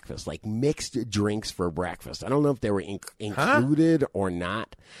for breakfast, like mixed drinks for breakfast. I don't know if they were included or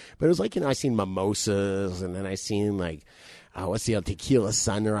not, but it was like, I seen mimosas, and then I seen like. What's the other tequila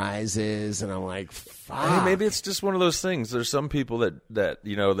sunrises? And I'm like, fuck. Hey, maybe it's just one of those things. There's some people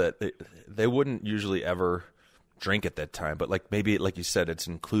that they wouldn't usually ever drink at that time, but like maybe like you said, it's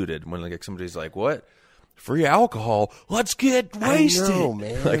included when like somebody's like, "What? Free alcohol? Let's get wasted." I know,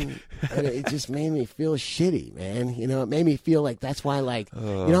 man. Like, and it just made me feel shitty, man. It made me feel like that's why, like,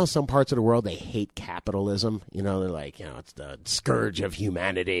 some parts of the world they hate capitalism. They're like, it's the scourge of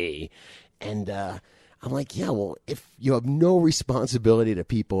humanity, and. I'm like, yeah, well, if you have no responsibility to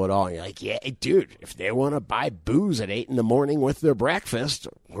people at all, and you're like, yeah, dude, if they want to buy booze at 8 a.m. with their breakfast,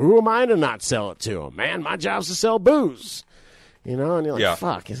 who am I to not sell it to them? Man, my job's to sell booze. And you're like,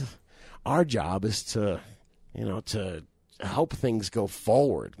 fuck. Our job is to, to help things go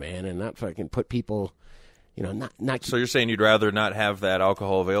forward, man, and not fucking put people, not. So you're saying you'd rather not have that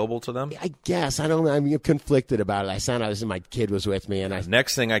alcohol available to them? I guess. I don't know. I'm conflicted about it. My kid was with me, and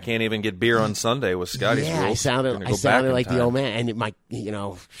Next thing, I can't even get beer on Sunday with Scotty's yeah, rules. I sounded like the old man. And my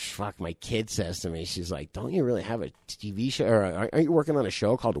kid says to me, she's like, "Don't you really have a TV show? Or aren't you working on a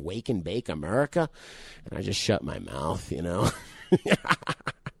show called Wake and Bake America?" And I just shut my mouth,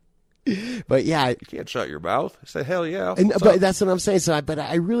 But yeah, You can't shut your mouth. I say, hell yeah. but that's what I'm saying. So, but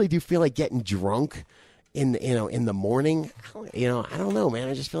I really do feel like getting drunk in the morning. I don't know, man.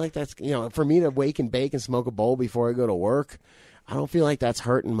 I just feel like that's for me to wake and bake and smoke a bowl before I go to work. I don't feel like that's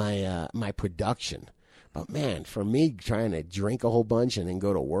hurting my my production. But man, for me, trying to drink a whole bunch and then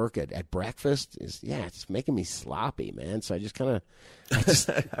go to work at breakfast it's making me sloppy, man. So I just kind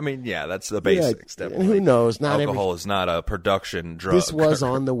of, I mean, yeah, that's the basics. and Definitely. who knows? Not Alcohol is not a production drug. This was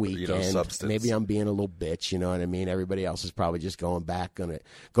on the you weekend. know, substance. Maybe I'm being a little bitch, you know what I mean? Everybody else is probably just gonna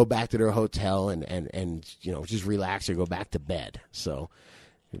go back to their hotel and you know, just relax or go back to bed. So,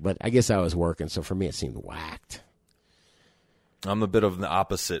 but I guess I was working, so for me it seemed whacked. I'm a bit of the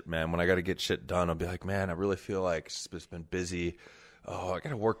opposite, man. When I got to get shit done, I'll be like, man, I really feel like it's been busy. Oh, I got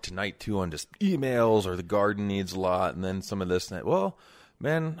to work tonight, too, on just emails, or the garden needs a lot, and then some of this and that. Well,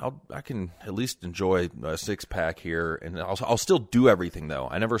 man, I can at least enjoy a six-pack here, and I'll still do everything, though.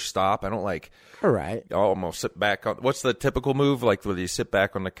 I never stop. I don't like... All right. I'm going to sit back on... What's the typical move? Like, where you sit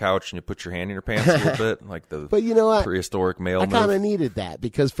back on the couch and you put your hand in your pants a little bit? Like the But you know what? prehistoric male I move? kind of needed that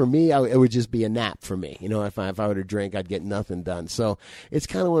because for me, it would just be a nap for me. You know, if I were to drink, I'd get nothing done. So it's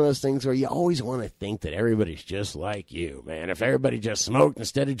kind of one of those things where you always want to think that everybody's just like you, man. If everybody just smoked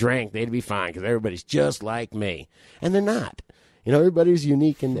instead of drank, they'd be fine because everybody's just like me. And they're not. You know, everybody's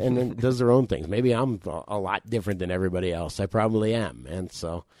unique and does their own things. Maybe I'm a lot different than everybody else. I probably am. And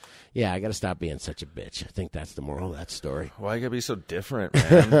so, yeah, I got to stop being such a bitch. I think that's the moral of that story. Why you got to be so different,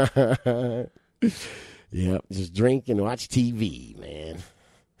 man? Yep, just drink and watch TV, man.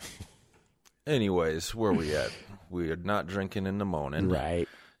 Anyways, where we at? We are not drinking in the morning. Right.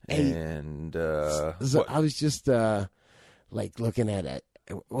 And, So I was just, like, looking at it.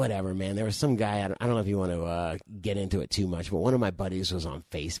 Whatever, man. There was some guy, I don't know if you want to get into it too much, but one of my buddies was on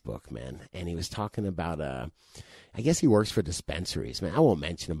Facebook, man, and he was talking about, I guess he works for dispensaries, man. I won't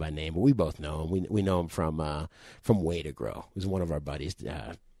mention him by name, but we both know him. We know him from Way to Grow. He was one of our buddies.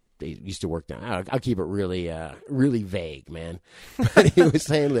 They used to work down. I'll keep it really vague, man. But he was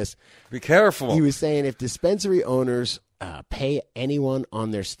saying this. be careful. He was saying if dispensary owners pay anyone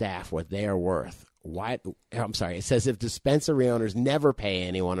on their staff what they are worth, it says if dispensary owners never pay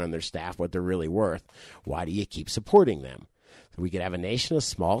anyone on their staff what they're really worth, why do you keep supporting them? So we could have a nation of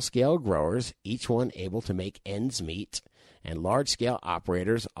small-scale growers, each one able to make ends meet, and large-scale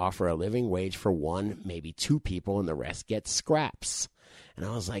operators offer a living wage for one, maybe two people, and the rest get scraps. And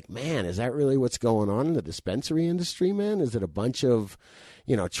I was like, man, is that really what's going on in the dispensary industry, man? Is it a bunch of,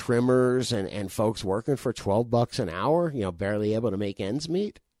 you know, trimmers and folks working for $12 an hour, you know, barely able to make ends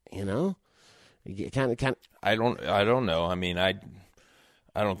meet, you know? Kind of. I don't know. I mean, I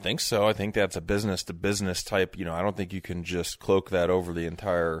don't think so. I think that's a business to business type. You know, I don't think you can just cloak that over the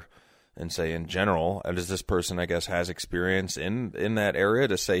entire and say in general. Does this person, I guess, has experience in that area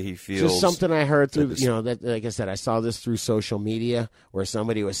to say he feels? Just something I heard through, you know, that like I said, I saw this through social media where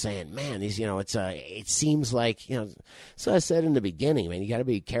somebody was saying, man, these, you know, it seems like, you know. So I said in the beginning, man, you got to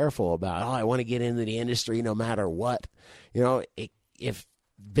be careful about. I want to get into the industry no matter what. You know, if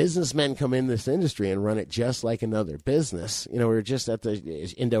businessmen come in this industry and run it just like another business. You know, we were just at the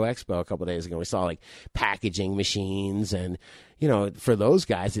Indo Expo a couple of days ago. We saw like packaging machines and, you know, for those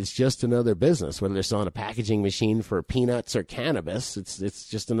guys, it's just another business. Whether they're selling a packaging machine for peanuts or cannabis, it's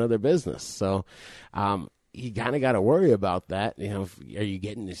just another business. So, you kind of got to worry about that. You know, are you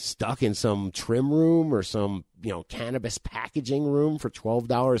getting stuck in some trim room or some, you know, cannabis packaging room for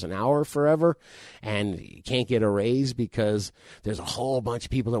 $12 an hour forever, and you can't get a raise because there's a whole bunch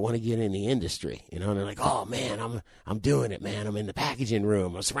of people that want to get in the industry, you know, and they're like, oh man, I'm doing it, man. I'm in the packaging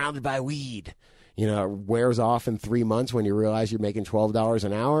room. I'm surrounded by weed. You know, it wears off in 3 months when you realize you're making $12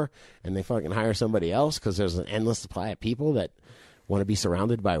 an hour, and they fucking hire somebody else because there's an endless supply of people that want to be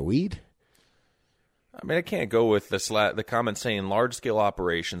surrounded by weed. I mean, I can't go with the comment saying large-scale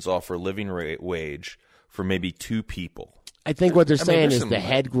operations offer living wage for maybe two people. I think what they're I mean, saying there's is the some-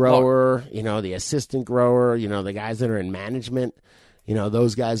 head grower, you know, the assistant grower, you know, the guys that are in management, you know,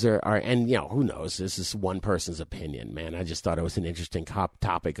 those guys are and, you know, who knows? This is one person's opinion, man. I just thought it was an interesting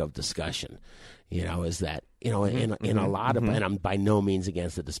topic of discussion, you know, is that, you know, in a lot of, and I'm by no means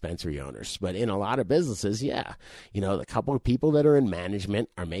against the dispensary owners, but in a lot of businesses, yeah, you know, the couple of people that are in management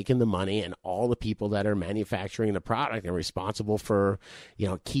are making the money, and all the people that are manufacturing the product and responsible for, you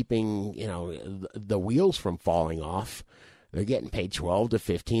know, keeping, you know, the wheels from falling off, they're getting paid $12 to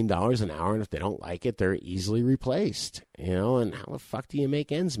 $15 an hour, and if they don't like it, they're easily replaced. You know, and how the fuck do you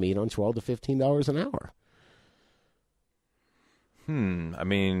make ends meet on $12 to $15 an hour? I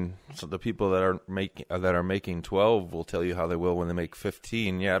mean, so the people that are making 12 will tell you how they will when they make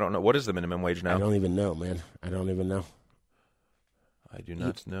 15. Yeah, I don't know. What is the minimum wage now? I don't even know, man. I don't even know. I do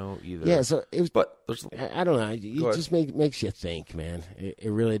not know either. Yeah, so it was. But there's, I don't know. It just makes you think, man.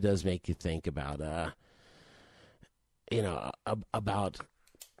 It really does make you think about, you know, about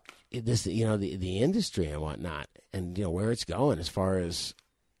this, the industry and whatnot, and where it's going as far as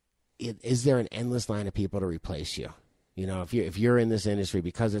is there an endless line of people to replace you? If you're in this industry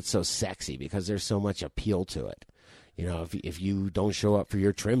because it's so sexy, because there's so much appeal to it. If you don't show up for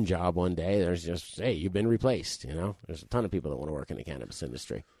your trim job one day, there's just, hey, you've been replaced. There's a ton of people that want to work in the cannabis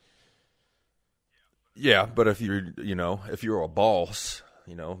industry. Yeah, but if you're a boss,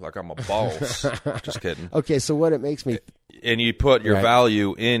 like I'm a boss, just kidding. Okay, so what it makes me, and you put your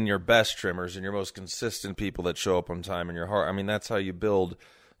value in your best trimmers and your most consistent people that show up on time in your heart. I mean, that's how you build.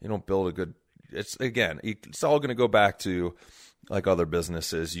 You don't build a good. It's all going to go back to like other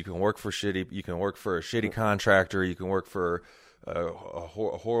businesses. You can work for a shitty contractor. You can work for a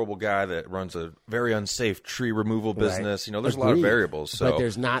horrible guy that runs a very unsafe tree removal business. There's a lot of variables. So but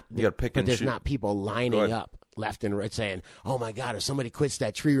there's not. You got to pick and choose. There's not people lining up left and right saying, "Oh my God, if somebody quits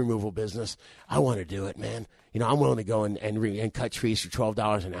that tree removal business, I want to do it, man. I'm willing to go and cut trees for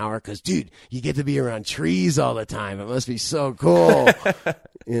 $12 an hour because, dude, you get to be around trees all the time. It must be so cool,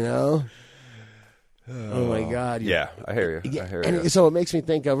 Oh my God! Yeah, I hear you. And so it makes me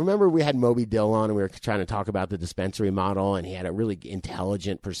think of. Remember, we had Moby Dill on, and we were trying to talk about the dispensary model, and he had a really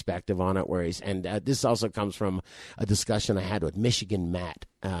intelligent perspective on it. This also comes from a discussion I had with Michigan Matt.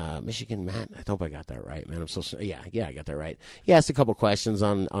 Michigan Matt. I hope I got that right, man. I'm so sorry. Yeah, I got that right. He asked a couple questions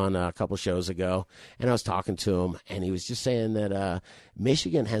on a couple shows ago, and I was talking to him, and he was just saying that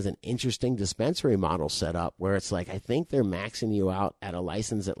Michigan has an interesting dispensary model set up where it's like I think they're maxing you out at a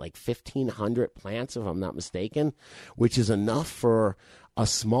license at like 1,500 plants, if I'm not mistaken, which is enough for a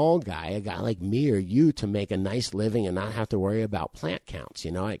small guy, a guy like me or you, to make a nice living and not have to worry about plant counts.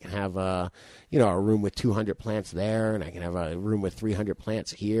 I can have a room with 200 plants there, and I can have a room with 300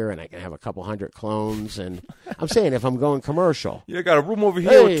 plants here, and I can have a couple hundred clones. And I'm saying if I'm going commercial, you got a room over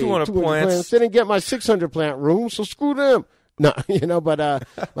here with 200 plants. Didn't get my 600 plant room, so screw them. No, but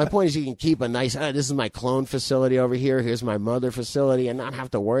my point is you can keep a nice, this is my clone facility over here, here's my mother facility, and not have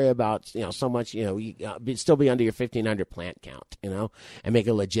to worry about, so much, still be under your 1,500 plant count, and make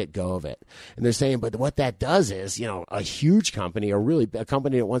a legit go of it. And they're saying, but what that does is, a huge company, a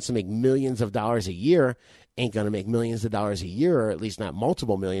company that wants to make millions of dollars a year ain't going to make millions of dollars a year, or at least not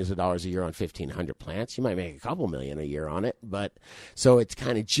multiple millions of dollars a year on 1,500 plants. You might make a couple million a year on it, but so it's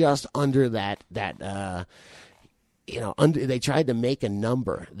kind of just under that they tried to make a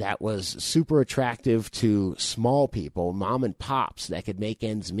number that was super attractive to small people, mom and pops that could make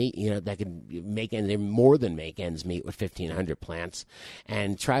ends meet, that could more than make ends meet with 1,500 plants,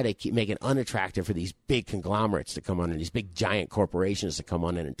 and try to make it unattractive for these big conglomerates to come on and these big giant corporations to come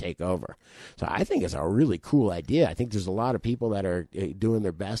on in and take over. So I think it's a really cool idea. I think there's a lot of people that are doing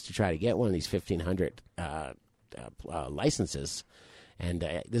their best to try to get one of these 1,500 licenses. And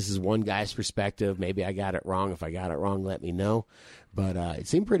this is one guy's perspective. Maybe I got it wrong. If I got it wrong, let me know. But it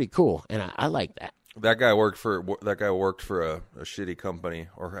seemed pretty cool, and I like that. That guy worked for a shitty company,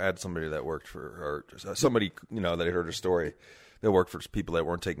 or had somebody that worked for, or somebody that had heard a story that worked for people that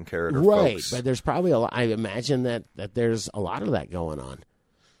weren't taking care of their folks. But there's probably a lot. I imagine that there's a lot of that going on.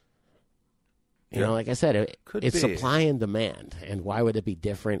 Like I said, it's supply and demand, and why would it be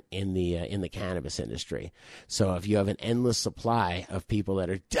different in the cannabis industry? So if you have an endless supply of people that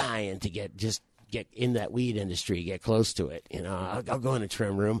are dying to get in that weed industry, get close to it, I'll go in a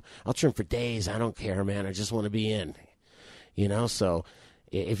trim room. I'll trim for days. I don't care, man. I just want to be in, So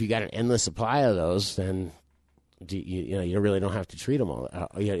if you got an endless supply of those, then you really don't have to treat them all.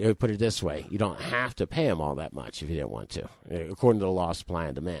 Put it this way: you don't have to pay them all that much if you didn't want to, according to the law of supply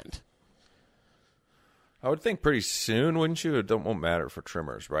and demand. I would think pretty soon, wouldn't you? It won't matter for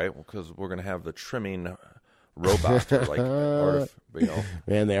trimmers, right? Because we're going to have the trimming robot,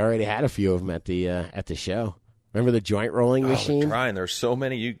 Man, they already had a few of them at the show. Remember the joint rolling machine? They're trying. There's so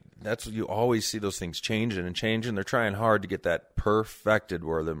many. That's what you always see, those things changing and changing. They're trying hard to get that perfected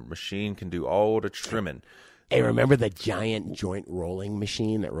where the machine can do all the trimming. Hey, remember the giant joint rolling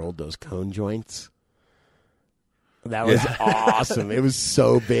machine that rolled those cone joints? That was awesome. It was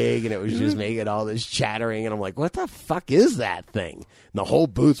so big, and it was just making all this chattering, and I'm like, what the fuck is that thing? And the whole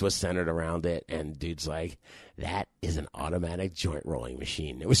booth was centered around it, and dude's like, that is an automatic joint rolling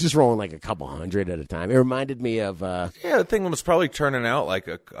machine. It was just rolling like a couple hundred at a time. It reminded me of... the thing was probably turning out like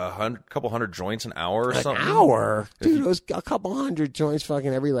a couple hundred joints an hour or something. An hour? Dude, it was a couple hundred joints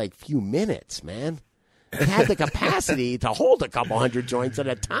fucking every like few minutes, man. It had the capacity to hold a couple hundred joints at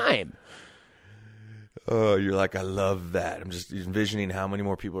a time. Oh, you're like, I love that. I'm just envisioning how many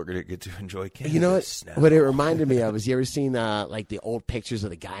more people are going to get to enjoy cannabis. You know what it reminded me of is, you ever seen like the old pictures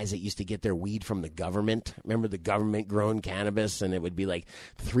of the guys that used to get their weed from the government? Remember the government grown cannabis, and it would be like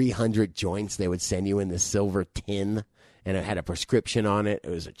 300 joints they would send you in this silver tin, and it had a prescription on it. It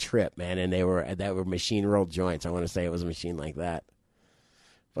was a trip, man, and they were machine rolled joints. I want to say it was a machine like that.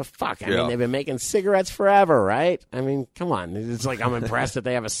 But fuck, I mean, they've been making cigarettes forever, right? I mean, come on. It's like I'm impressed that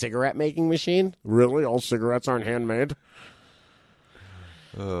they have a cigarette making machine. Really? All cigarettes aren't handmade?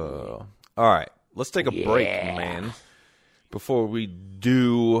 All right. Let's take a break, man. Before we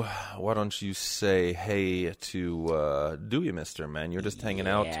do, why don't you say hey to Dewey Mister, man? You're just hanging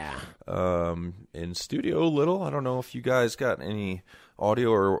out in studio a little. I don't know if you guys got any audio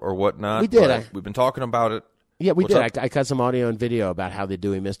or whatnot. We did. We've been talking about it. Yeah, we What's did. up? I cut some audio and video about how the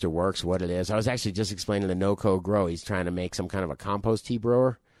Dewey Mister works, what it is. I was actually just explaining the No-Co Grow. He's trying to make some kind of a compost tea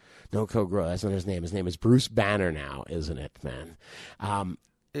brewer. No-Co Grow, that's not his name. His name is Bruce Banner now, isn't it, man?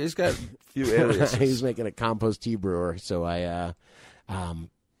 He's got a few areas. He's making a compost tea brewer, so I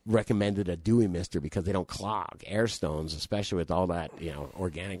recommended a Dewey Mister because they don't clog. Air stones, especially with all that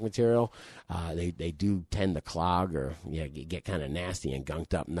organic material, they do tend to clog or get kind of nasty and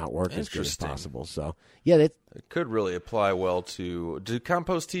gunked up and not work as good as possible. So it could really apply well to. Do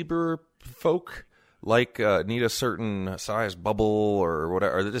compost tea brewer folk need a certain size bubble or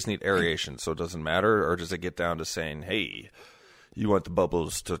whatever, or they just need aeration so it doesn't matter, or does it get down to saying, hey, you want the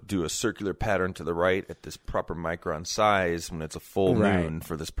bubbles to do a circular pattern to the right at this proper micron size when it's a full moon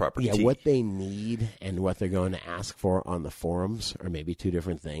for this proper tea? Yeah, what they need and what they're going to ask for on the forums are maybe two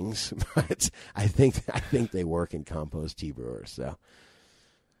different things. But I think they work in compost tea brewers. So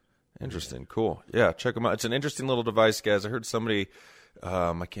interesting, cool. Yeah, check them out. It's an interesting little device, guys. I heard somebody.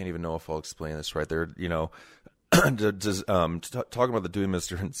 I can't even know if I'll explain this right there. Talking about the Dewey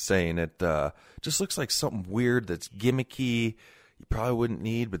Mister and saying it just looks like something weird that's gimmicky. You probably wouldn't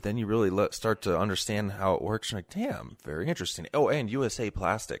need, but then you really start to understand how it works. You're like, damn, very interesting. Oh, and USA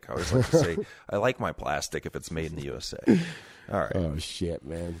plastic. I always like to say, I like my plastic if it's made in the USA. All right. Oh, shit,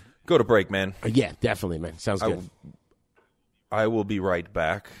 man. Go to break, man. Yeah, definitely, man. Sounds good. I will be right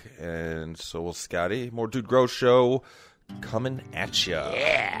back, and so will Scotty. More Dude Grow Show coming at ya.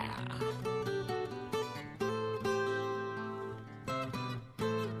 Yeah.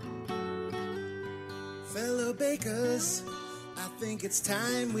 Fellow bakers, I think it's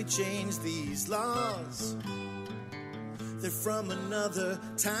time we change these laws. They're from another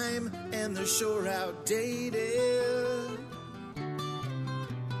time and they're sure outdated.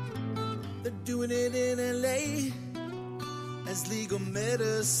 They're doing it in LA as legal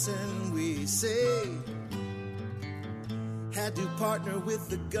medicine, we say. Had to partner with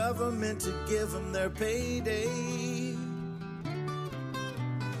the government to give them their payday.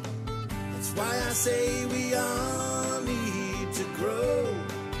 That's why I say we all need to grow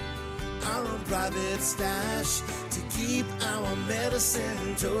our own private stash to keep our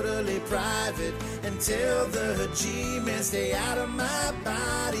medicine totally private and tell the G-man stay out of my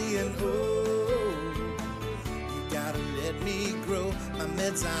body and you gotta let me grow my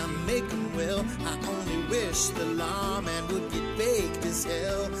meds, I make them well. I only wish the lawman would get baked as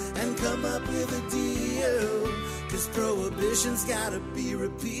hell and come up with a deal, 'cause prohibition's gotta be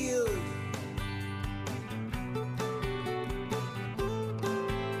repealed.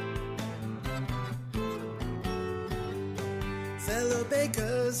 Fellow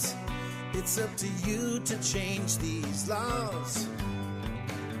bakers, it's up to you to change these laws.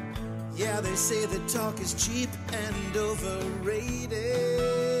 Yeah, they say that talk is cheap and overrated.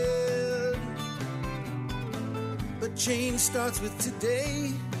 But change starts with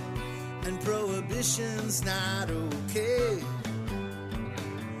today, and prohibition's not okay.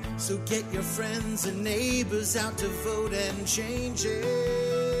 So get your friends and neighbors out to vote and change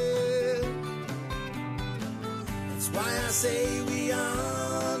it. That's why I say we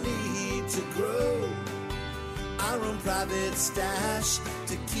all need to grow our own private stash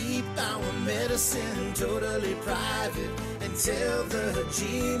to keep our medicine totally private and tell the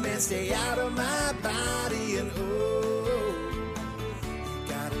G-man stay out of my body and you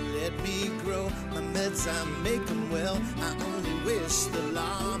gotta let me grow my meds, I make them well. I only wish the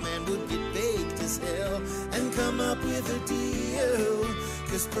lawman would get baked as hell and come up with a deal,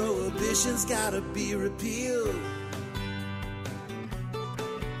 'cause prohibition's gotta be repealed.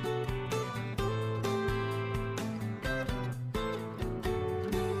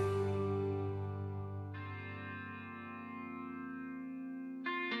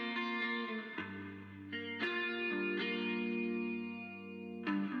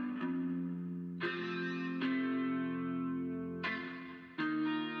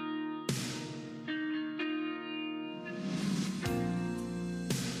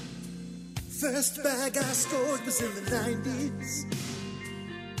 First bag I scored was in the 90s.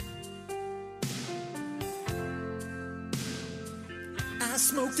 I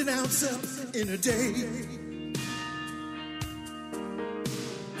smoked an ounce up in a day.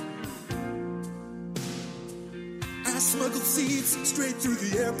 smuggled seeds straight through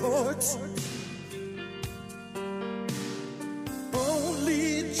the airport.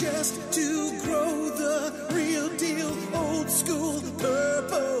 Only just to grow the real deal, old school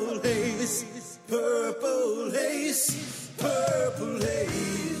purple haze. Purple haze, purple haze.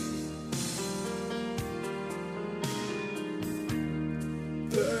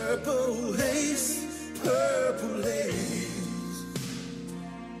 Purple haze, purple haze.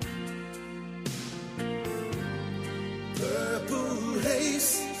 Purple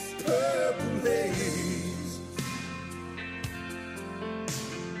haze, purple haze.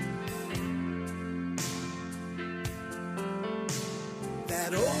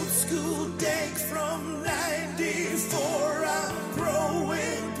 That old school dank from 94, I'm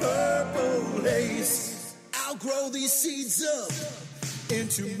growing purple haze. I'll grow these seeds up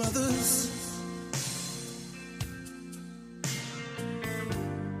into mothers.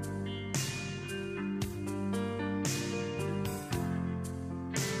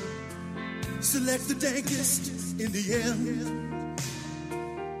 Select the dankest in the end.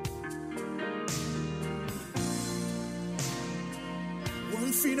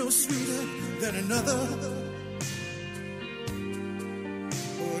 One pheno sweeter than another,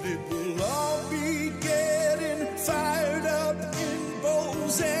 but it will all be getting fired up in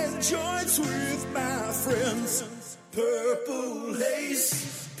bowls and joints with my friends. Purple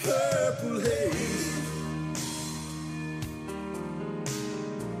haze, purple haze.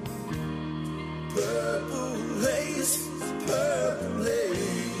 Purple haze, purple haze.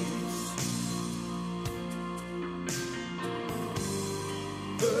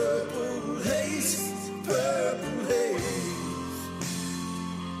 Purple haze, purple haze.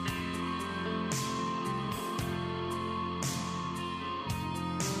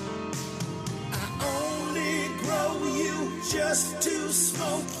 I only grow you just to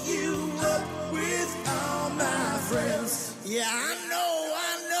smoke you up with all my friends. Yeah, I know,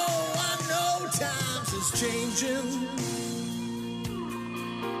 times is changing.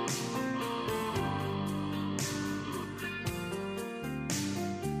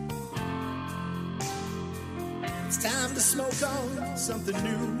 It's time to smoke on something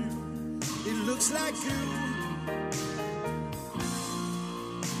new. It looks like goo.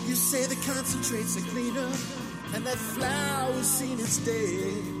 You say the concentrates are cleaner, and that flower's seen its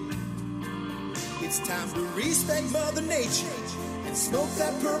day. It's time to respect Mother Nature and smoke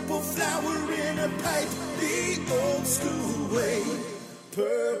that purple flower in a pipe the old school way.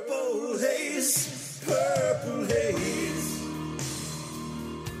 Purple haze, purple haze.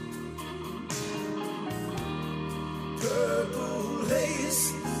 Purple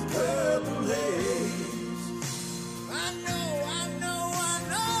haze, purple haze. I know.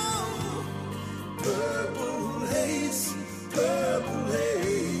 Purple haze, purple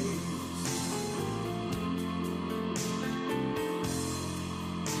haze.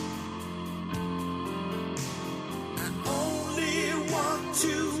 I only want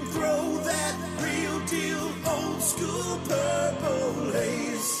to grow that real deal old school purple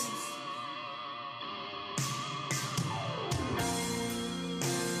haze.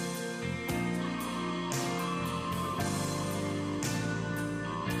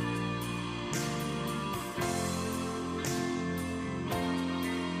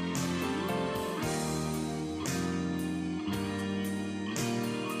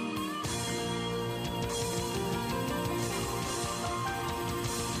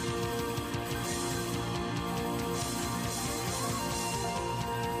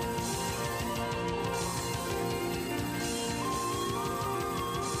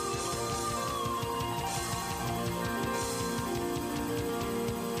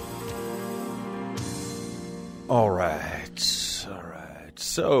 All right.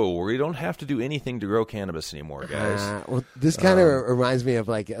 So we don't have to do anything to grow cannabis anymore, guys. Well, this kind of reminds me of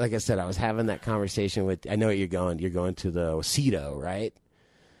like I said, I was having that conversation with. I know where you're going. You're going to the Seedo, right?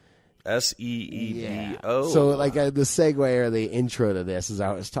 SEEDO. So, like the segue or the intro to this is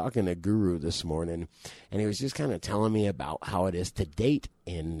I was talking to Guru this morning, and he was just kind of telling me about how it is to date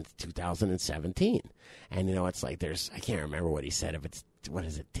in 2017. And it's like I can't remember what he said. If it's what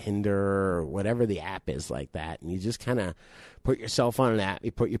is it, Tinder or whatever the app is like that, and you just kind of put yourself on an app,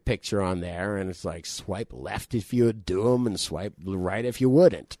 you put your picture on there, and it's like swipe left if you would do them and swipe right if you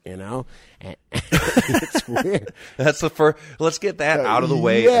wouldn't, And it's weird. That's the first. Let's get that out of the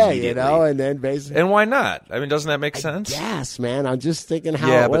way. Yeah, immediately. and then basically. And why not? I mean, doesn't that make sense? Yes, man. I'm just thinking how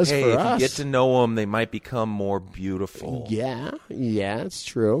yeah, it was but hey, for if us. you get to know them, they might become more beautiful. Yeah, it's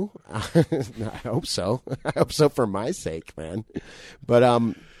true. I hope so. I hope so for my sake, man. But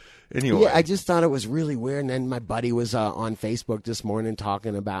Anyway. Yeah, I just thought it was really weird. And then my buddy was on Facebook this morning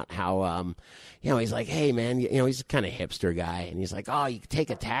talking about how, he's like, hey, man, he's a kind of hipster guy. And he's like, oh, you can take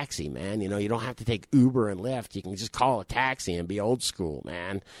a taxi, man. You don't have to take Uber and Lyft. You can just call a taxi and be old school,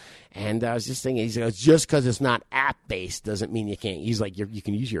 man. And I was just thinking, he goes, just because it's not app-based doesn't mean you can't. He's like, you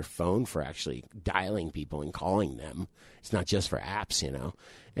can use your phone for actually dialing people and calling them. It's not just for apps,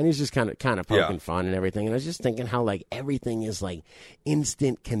 And he's just kind of poking fun and everything. And I was just thinking how, like, everything is, like,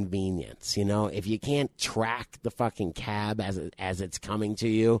 instant convenience, If you can't track the fucking cab as it's coming to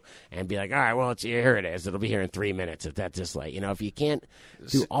you and be like, all right, well, here it is. It'll be here in 3 minutes. If that's just like, if you can't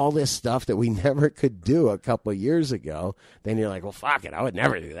do all this stuff that we never could do a couple of years ago, then you're like, well, fuck it. I would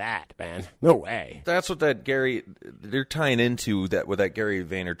never do that, man. No way. That's what they're tying into that what that Gary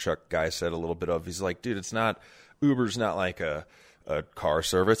Vaynerchuk guy said a little bit of. He's like, dude, Uber's not like a car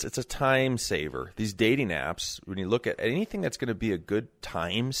service. It's a time saver. These dating apps, when you look at anything that's going to be a good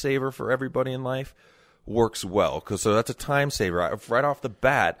time saver for everybody in life, works well. So that's a time saver. Right off the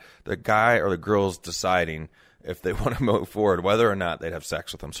bat, the guy or the girl's deciding if they want to move forward, whether or not they'd have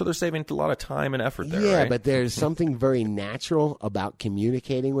sex with them. So they're saving a lot of time and effort there, Yeah, right? but there's something very natural about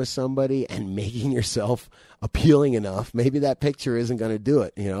communicating with somebody and making yourself appealing enough. Maybe that picture isn't going to do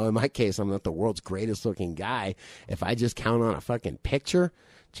it. In my case, I'm not the world's greatest looking guy. If I just count on a fucking picture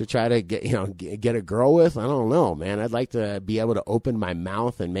to try to get a girl with, I don't know, man. I'd like to be able to open my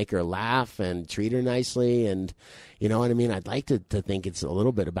mouth and make her laugh and treat her nicely, and you know what I mean. I'd like to think it's a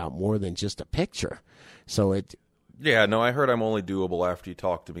little bit about more than just a picture. So Yeah, no, I heard I'm only doable after you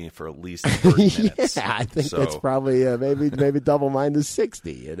talk to me for at least 30 minutes. Yeah, I think that's probably maybe double mine to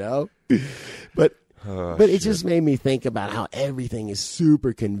 60, But it just made me think about how everything is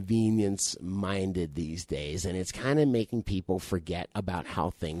super convenience-minded these days, and it's kind of making people forget about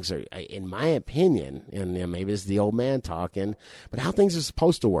how things are, in my opinion, and maybe it's the old man talking, but how things are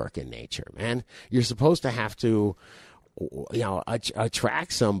supposed to work in nature, man. You're supposed to have to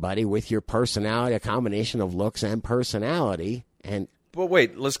attract somebody with your personality, a combination of looks and personality. But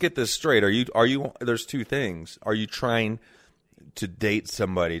wait, let's get this straight. Are you? There's two things. Are you trying to date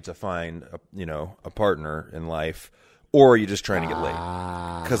somebody to find a partner in life, or are you just trying to get laid?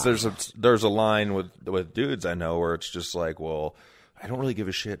 Because there's a line with dudes I know where it's just like, well, I don't really give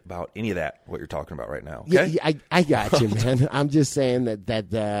a shit about any of that. What you're talking about right now? Okay? Yeah, I got you, man. I'm just saying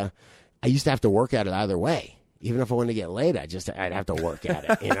that I used to have to work at it either way. Even if I wanted to get laid, I'd have to work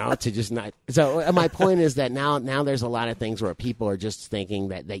at it, to just not. So my point is that now there's a lot of things where people are just thinking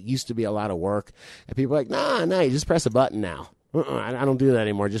that used to be a lot of work, and people are like, nah, you just press a button now. I don't do that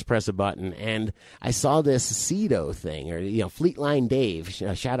anymore. Just press a button. And I saw this Cedo thing, or Fleetline Dave,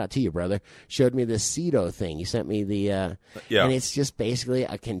 shout out to you, brother, showed me this Cedo thing. He sent me the and it's just basically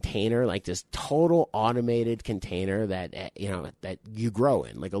a container, like this total automated container that that you grow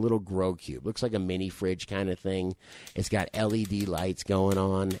in, like a little grow cube. Looks like a mini fridge kind of thing. It's got LED lights going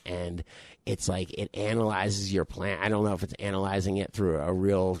on, and it's like it analyzes your plant. I don't know if it's analyzing it through a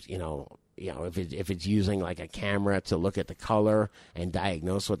real if it's using like a camera to look at the color and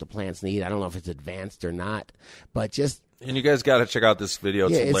diagnose what the plants need. I don't know if it's advanced or not, but and you guys got to check out this video.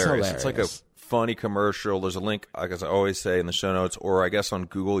 It's hilarious. It's like a funny commercial. There's a link, I guess I always say, in the show notes, or I guess on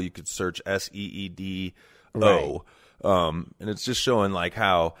Google you could search SEEDO. Right. And it's just showing like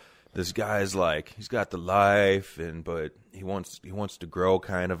how this guy's like, he's got the life, but he wants to grow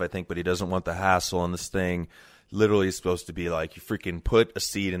kind of, I think, but he doesn't want the hassle. And this thing literally is supposed to be like, you freaking put a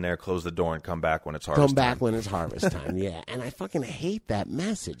seed in there, close the door, and come back when it's harvest time. Come back when it's harvest time, yeah. And I fucking hate that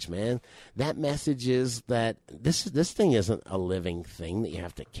message, man. That message is that this thing isn't a living thing that you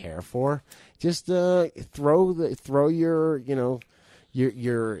have to care for. Just throw your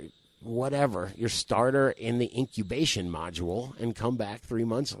your whatever, your starter in the incubation module and come back 3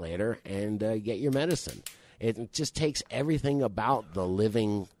 months later and get your medicine. It just takes everything about the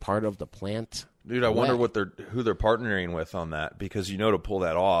living part of the plant. Dude, I wonder who they're partnering with on that, because to pull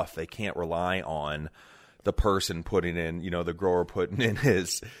that off, they can't rely on the person putting in, the grower putting in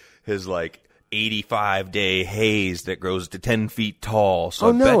his like 85-day haze that grows to 10 feet tall. So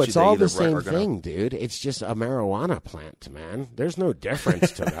it's all the same thing, dude. It's just a marijuana plant, man. There's no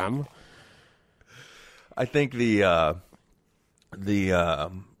difference to them. I think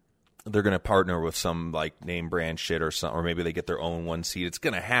they're going to partner with some like name brand shit or something, or maybe they get their own one seed. It's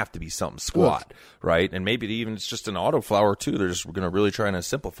going to have to be something squat, right? And maybe even it's just an autoflower too. They're just going to really try to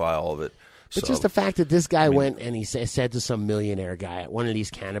simplify all of it. But So, just the fact that this guy went and he said to some millionaire guy at one of these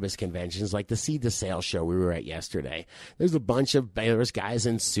cannabis conventions, like the Seed to Sale show we were at yesterday, there's a bunch of guys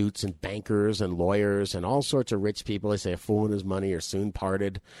in suits and bankers and lawyers and all sorts of rich people. They say a fool and his money are soon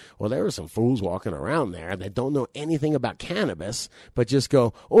parted. Well, there were some fools walking around there that don't know anything about cannabis, but just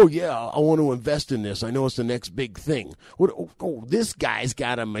go, oh, yeah, I want to invest in this. I know it's the next big thing. Oh, this guy's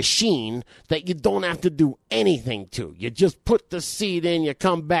got a machine that you don't have to do anything to. You just put the seed in, you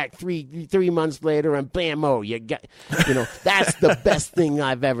come back three months later, and bam-o, you got, that's the best thing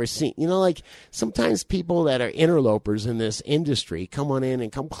I've ever seen. Like sometimes people that are interlopers in this industry come on in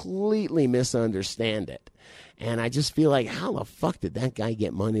and completely misunderstand it. And I just feel like, how the fuck did that guy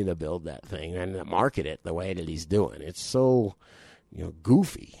get money to build that thing and to market it the way that he's doing? It's so,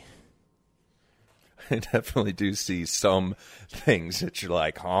 goofy. I definitely do see some things that you're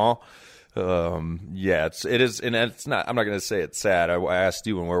like, huh? Yeah, it is, and it's not. I'm not going to say it's sad. I asked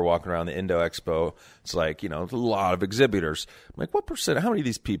you when we were walking around the Indo Expo. It's like, a lot of exhibitors. I'm like, what percent? How many of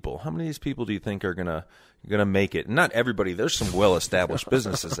these people do you think are gonna make it? Not everybody. There's some well-established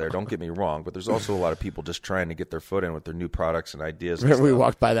businesses there. Don't get me wrong, but there's also a lot of people just trying to get their foot in with their new products and ideas. Remember, we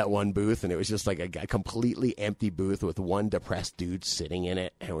walked by that one booth, and it was just like a completely empty booth with one depressed dude sitting in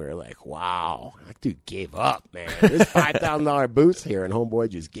it, and we were like, "Wow, that dude gave up, man. There's $5,000 booths here, and homeboy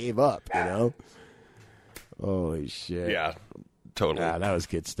just gave up." Holy shit! Yeah. Totally. Yeah, that was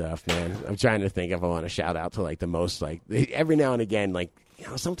good stuff, man. I'm trying to think if I want to shout out to like the most, like every now and again, like,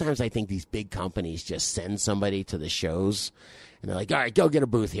 sometimes I think these big companies just send somebody to the shows and they're like, all right, go get a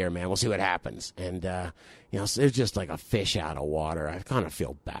booth here, man. We'll see what happens. And, so they're just like a fish out of water. I kind of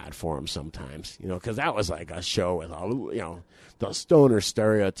feel bad for them sometimes, because that was like a show with, the stoner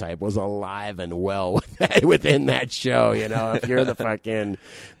stereotype was alive and well within that show. If you're the fucking,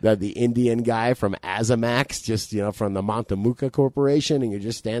 the Indian guy from Azamax, just, from the Montemucca Corporation, and you're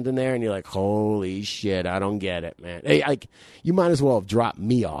just standing there and you're like, holy shit, I don't get it, man. Hey, like, you might as well have dropped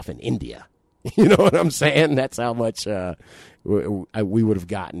me off in India. You know what I'm saying? That's how much we would have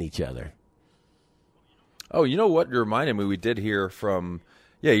gotten each other. Oh, you know what? You reminded me. We did hear from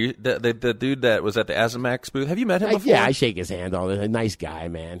the dude that was at the Azamax booth. Have you met him before? Yeah, I shake his hand all the time. A nice guy,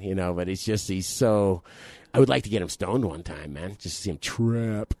 man. But he's so. I would like to get him stoned one time, man. Just to see him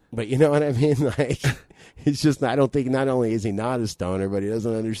trap. But you know what I mean? Like, it's just. I don't think not only is he not a stoner, but he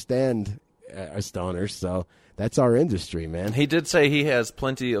doesn't understand a stoner. So. That's our industry, man. He did say he has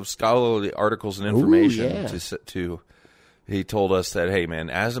plenty of scholarly articles and information. Ooh, yeah. He told us that, hey, man,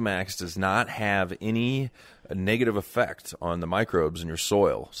 Azamax does not have any negative effect on the microbes in your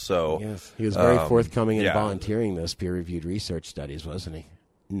soil. So yes, he was very forthcoming in volunteering those peer-reviewed research studies, wasn't he?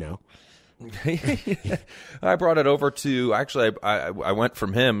 No. I brought it over to, actually, I went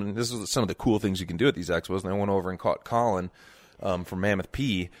from him, and this is some of the cool things you can do at these expos, and I went over and caught Colin from Mammoth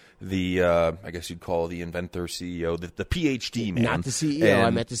P, I guess you'd call the inventor, CEO, the PhD man. Not the CEO.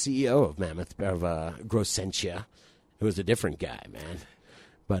 I met the CEO of Mammoth, of Grosentia. It was a different guy, man.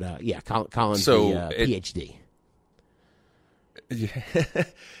 But, Colin's the PhD. Yeah.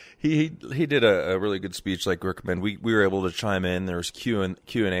 He did a really good speech, like recommend. We were able to chime in. There was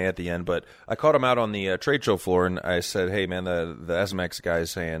Q&A at the end, but I caught him out on the trade show floor, and I said, hey, man, the Azamax guy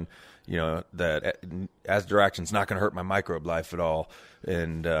is saying, that Azadirachtin's not going to hurt my microbe life at all.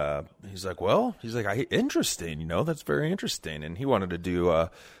 And he's like, interesting, that's very interesting. And he wanted to do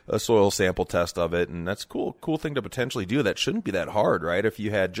a soil sample test of it, and that's cool thing to potentially do. That shouldn't be that hard, right? If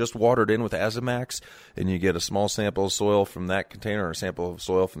you had just watered in with Azamax and you get a small sample of soil from that container or a sample of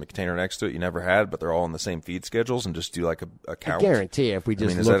soil from the container next to it you never had, but they're all in the same feed schedules, and just do like a count. I guarantee if we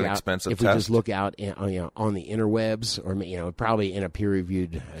just is look that an out, expensive if we test? just look out on the interwebs, or probably in a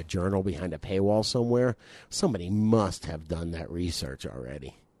peer-reviewed journal behind a paywall somewhere, somebody must have done that research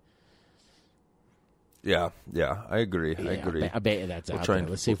already. Yeah, I agree. I bet that's out there.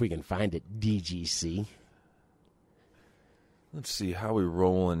 Let's see if we can find it. DGC. Let's see how we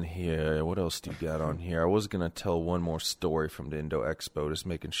rolling here. What else do you got on here? I was gonna tell one more story from the Indo Expo, just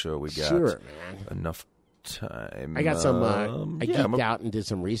making sure we got enough time. I got some. I geeked out and did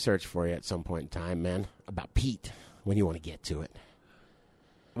some research for you at some point in time, man, about peat. When you want to get to it.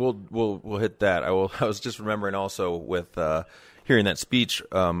 We'll hit that. I was just remembering also with hearing that speech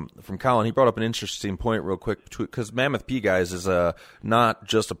from Colin. He brought up an interesting point real quick, because Mammoth P, guys, is not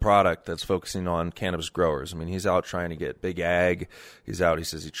just a product that's focusing on cannabis growers. I mean, he's out trying to get big ag. He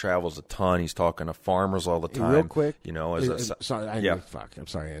says he travels a ton. He's talking to farmers all the time. Real quick, sorry, I'm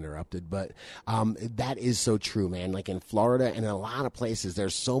sorry I interrupted, but that is so true, man. Like in Florida and in a lot of places,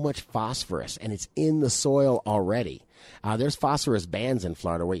 there's so much phosphorus, and it's in the soil already. There's phosphorus bans in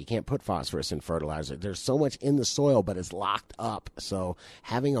Florida where you can't put phosphorus in fertilizer. There's so much in the soil, but it's locked up. So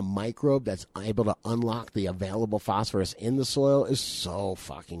having a microbe that's able to unlock the available phosphorus in the soil is so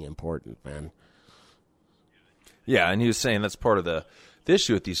fucking important, man. Yeah, and he was saying that's part of the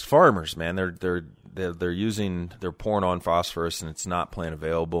issue with these farmers, man. They're pouring on phosphorus and it's not plant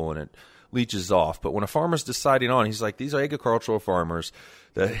available and it leaches off. But when a farmer's deciding on, he's like, these are agricultural farmers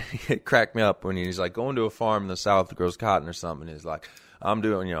that it cracked me up when he's like going to a farm in the South that grows cotton or something. And he's like, I'm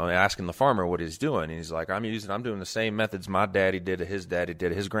doing, asking the farmer what he's doing. And he's like, I'm doing the same methods my daddy did, his daddy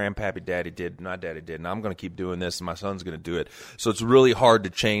did, his grandpappy daddy did, my daddy did, and I'm going to keep doing this, and my son's going to do it. So it's really hard to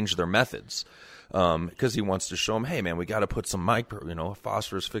change their methods. Because he wants to show them, hey, man, we got to put some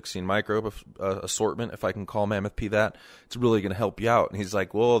phosphorus-fixing microbe assortment, if I can call Mammoth P that. It's really going to help you out. And he's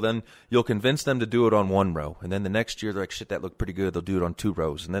like, well, then you'll convince them to do it on 1 row. And then the next year, they're like, shit, that looked pretty good. They'll do it on 2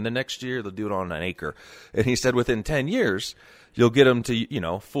 rows. And then the next year, they'll do it on an acre. And he said within 10 years, you'll get them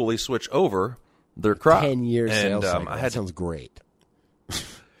to, fully switch over their crop. 10-year sales and, cycle. That sounds great.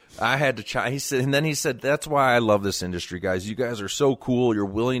 I had to try. He said, that's why I love this industry, guys. You guys are so cool. You're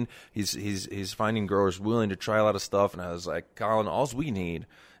willing. He's finding growers willing to try a lot of stuff. And I was like, Colin, all we need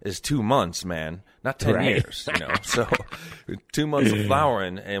is 2 months, man, not 10 years. So 2 months of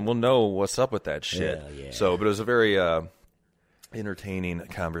flowering, and we'll know what's up with that shit. Yeah. So, but it was a very entertaining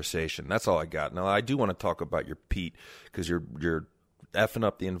conversation. That's all I got. Now, I do want to talk about your peat because you're effing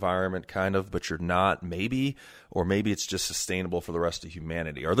up the environment kind of, but you're not, maybe, or maybe it's just sustainable for the rest of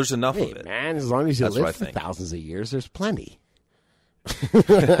humanity, or there's enough of it. Man, as long as you That's what I live for think. thousands of years, there's plenty. All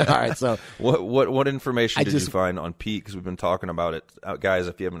right, so what information did you find on peat? Because we've been talking about it, guys.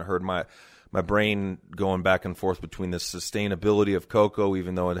 If you haven't heard my brain going back and forth between the sustainability of cocoa,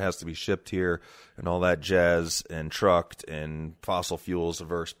 even though it has to be shipped here and all that jazz, and trucked, and fossil fuels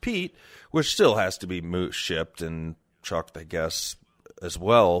versus peat, which still has to be shipped and trucked, I guess, as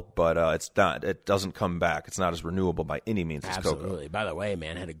well, but it doesn't come back. It's not as renewable by any means as cocoa. Absolutely. By the way,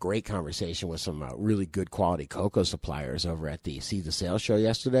 man, had a great conversation with some really good quality cocoa suppliers over at the Seed to Sale show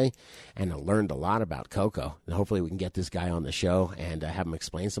yesterday, and I learned a lot about cocoa. And hopefully we can get this guy on the show and have him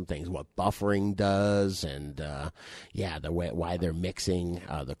explain some things, what buffering does, and why they're mixing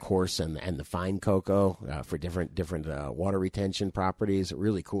the coarse and the fine cocoa for different water retention properties.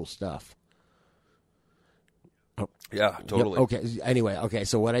 Really cool stuff. Yeah, totally. Yep. Okay. Anyway,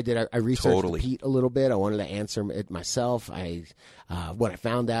 so what I did, I researched the peat a little bit. I wanted to answer it myself. What I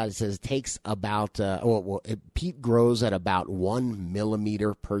found out, it says it takes about peat grows at about 1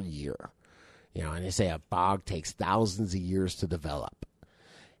 millimeter per year. And they say a bog takes thousands of years to develop.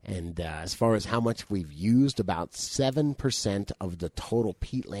 And as far as how much we've used, about 7% of the total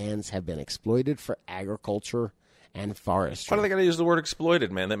peatlands have been exploited for agriculture and forestry. Why do they got to use the word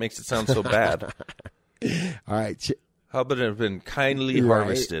exploited, man? That makes it sound so bad. All right. How about it have been kindly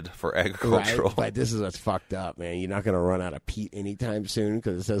harvested for agricultural? Right, but this is what's fucked up, man. You're not going to run out of peat anytime soon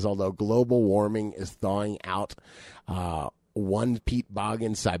because it says, although global warming is thawing out one peat bog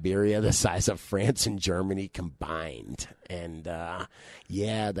in Siberia the size of France and Germany combined. And,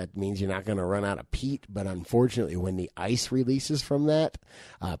 that means you're not going to run out of peat. But unfortunately, when the ice releases from that,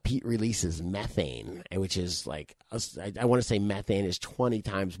 peat releases methane, which is like, I want to say methane is 20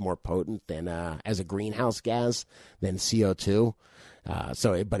 times more potent than as a greenhouse gas than CO2.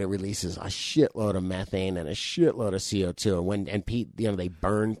 But it releases a shitload of methane and a shitload of CO2. And peat, they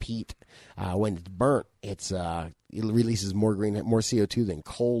burn peat. When it's burnt, it releases more CO2 than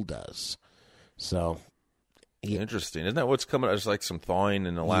coal does. So, interesting. Isn't that what's coming? There's like some thawing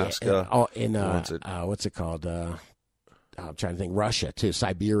in Alaska. What's it called? I'm trying to think. Russia too.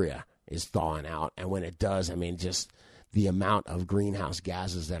 Siberia is thawing out, and when it does, I mean, just the amount of greenhouse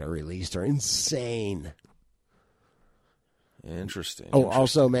gases that are released are insane. Interesting.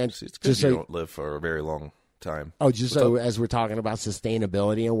 Also, man, it's good you don't live for a very long time. As we're talking about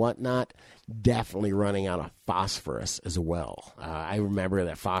sustainability and whatnot, definitely running out of phosphorus as well. I remember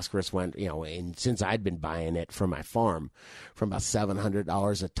that phosphorus went, since I'd been buying it for my farm, from about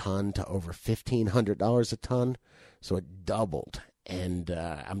 $700 a ton to over $1,500 a ton. So it doubled. And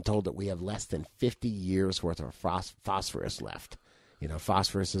I'm told that we have less than 50 years worth of phosphorus left.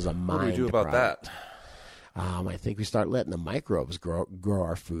 Phosphorus is a mind. What do we do about that? I think we start letting the microbes grow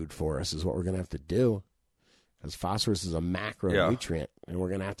our food for us is what we're going to have to do. Because phosphorus is a macronutrient, and we're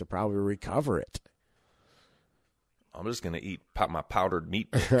going to have to probably recover it. I'm just going to eat my powdered meat.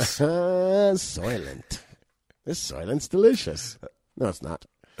 Soylent. This Soylent's delicious. No, it's not.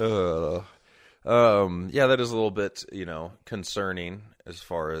 That is a little bit, concerning as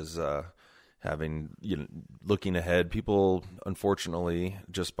far as having, looking ahead. People, unfortunately,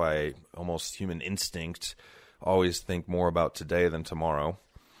 just by almost human instinct, always think more about today than tomorrow.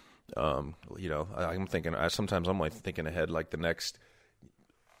 You know, I'm thinking. Sometimes I'm like thinking ahead, like the next,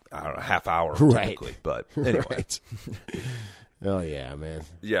 I don't know, half hour, Right. typically. But anyway, Right. Oh, yeah, man.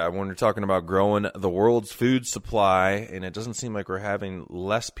 yeah. When we're talking about growing the world's food supply, and it doesn't seem like we're having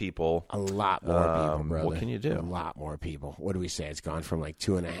less people. A lot more people, brother. What can you do? A lot more people. What do we say? It's gone from like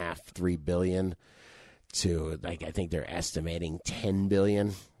 2.5, 3 billion to like I think they're estimating 10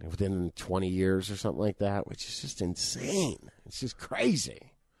 billion within 20 years or something like that, which is just insane. It's just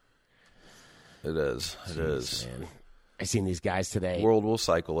crazy. It is. It is. Man. I seen these guys today. World will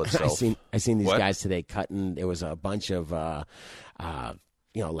cycle itself. I seen these What? guys today cutting. There was a bunch of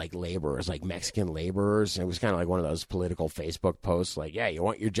like laborers, like Mexican laborers. It was kind of like one of those political Facebook posts, like, "Yeah, you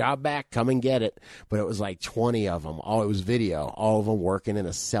want your job back? Come and get it." But it was like 20 of them. It was video. All of them working in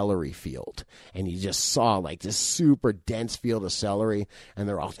a celery field, and you just saw like this super dense field of celery, and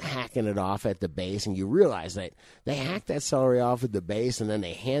they're all hacking it off at the base, and you realize that they hacked that celery off at the base, and then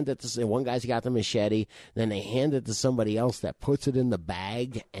they hand it to one guy's got the machete, then they hand it to somebody else that puts it in the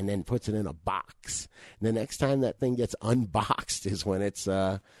bag and then puts it in a box. And the next time that thing gets unboxed is when it's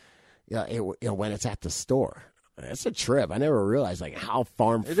when it's at the store. It's a trip. I never realized like how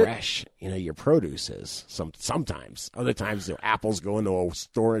farm fresh your produce is. Sometimes, other times the apples go into a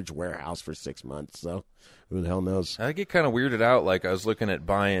storage warehouse for 6 months. So who the hell knows? I get kind of weirded out. Like I was looking at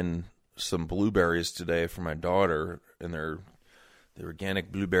buying some blueberries today for my daughter, and they're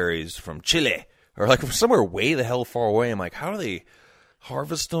organic blueberries from Chile or like from somewhere way the hell far away. I'm like, how do they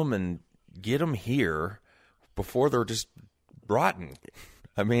harvest them and get them here before they're just rotten?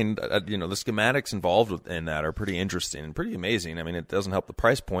 I mean, the schematics involved in that are pretty interesting and pretty amazing. I mean, it doesn't help the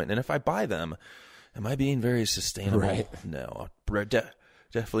price point. And if I buy them, am I being very sustainable? Right. No.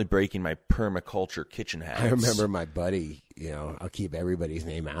 Definitely breaking my permaculture kitchen habits. I remember my buddy, I'll keep everybody's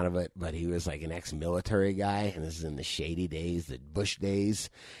name out of it, but he was like an ex-military guy, and this is in the shady days, the Bush days,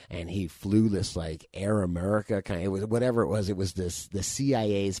 and he flew this like Air America it was whatever it was the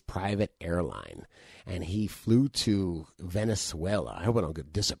CIA's private airline, and he flew to Venezuela. I hope I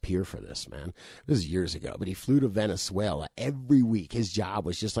don't disappear for this, man. This is years ago, but he flew to Venezuela every week. His job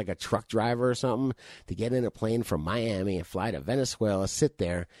was just like a truck driver or something to get in a plane from Miami and fly to Venezuela, sit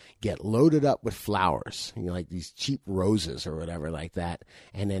there, get loaded up with flowers, like these cheap roses or whatever like that,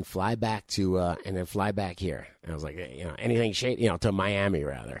 and then fly back to fly back here. And I was like, anything shady, to Miami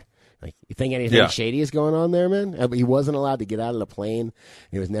rather. Like, you think anything shady is going on there, man? He wasn't allowed to get out of the plane.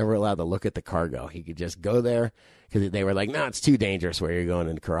 He was never allowed to look at the cargo. He could just go there because they were like, no, it's too dangerous where you're going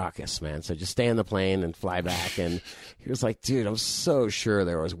in Caracas, man. So just stay on the plane and fly back. And he was like, dude, I'm so sure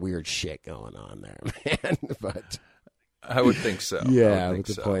there was weird shit going on there, man. But I would think so. yeah, but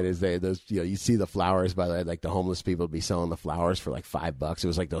the point is, you see the flowers, by the way, like the homeless people would be selling the flowers for like $5. It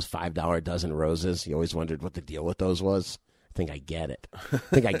was like those $5 dozen roses. You always wondered what the deal with those was. I think I get it. I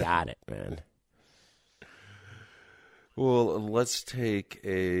think I got it, man. Well, let's take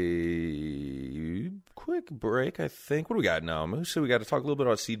a quick break, I think. What do we got now? So we got to talk a little bit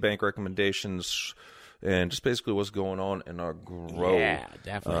about seed bank recommendations and just basically what's going on in our grow. Yeah,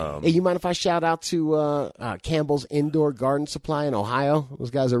 definitely. Hey, you mind if I shout out to Campbell's Indoor Garden Supply in Ohio?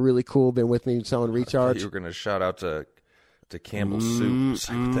 Those guys are really cool. Been with me selling Recharge. You were going to shout out to Campbell's Soup. It's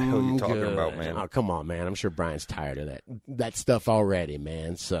like, what the hell are you talking about, man? Oh, come on, man. I'm sure Brian's tired of that stuff already,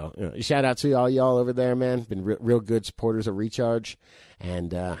 man. So shout out to all y'all over there, man. Been real good supporters of Recharge.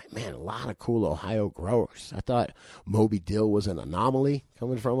 And, man, a lot of cool Ohio growers. I thought Moby Dill was an anomaly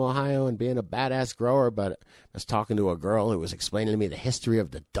coming from Ohio and being a badass grower, but I was talking to a girl who was explaining to me the history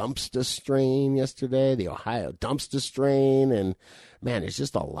of the dumpster strain yesterday, the Ohio dumpster strain. And, man, there's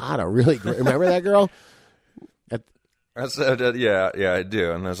just a lot of really great. Remember that girl? I said, yeah, I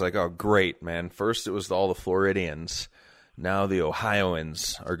do. And I was like, oh, great, man. First it was all the Floridians. Now the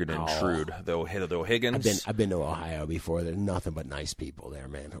Ohioans are going to intrude. The O'Higgins. I've been to Ohio before. There's nothing but nice people there,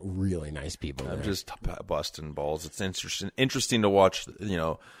 man. Really nice people there. I'm just busting balls. It's interesting to watch,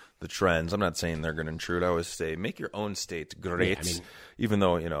 the trends. I'm not saying they're going to intrude. I always say, make your own state great. Yeah, even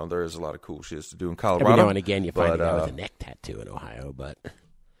though, there is a lot of cool shit to do in Colorado. Every now and again you find a guy with a neck tattoo in Ohio, but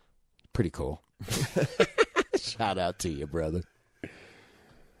pretty cool. Shout out to you, brother.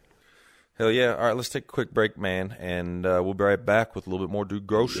 Hell yeah. All right, let's take a quick break, man, and we'll be right back with a little bit more Dude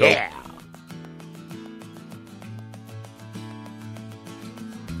Grow Show. Yeah.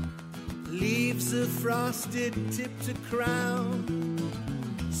 Leaves a frosted tip to crown,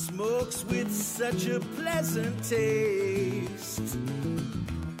 smokes with such a pleasant taste.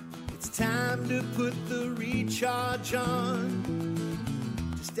 It's time to put the recharge on.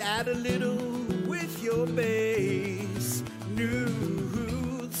 Just add a little with your base.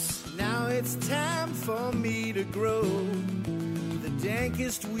 Nudes now now it's time for me to grow the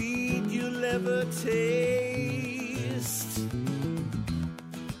dankest weed you'll ever taste.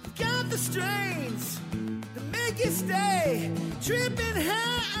 Got the strains to make you stay tripping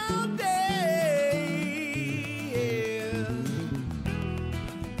high all day.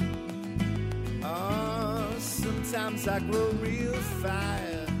 Yeah. Oh, sometimes I grow real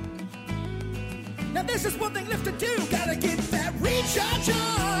fire. Now there's just one thing left to do. Gotta get that recharge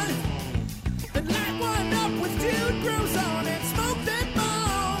on and light one up with Dude Grows on and smoke that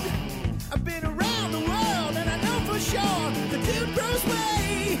bong. I've been around the world and I know for sure the Dude Grows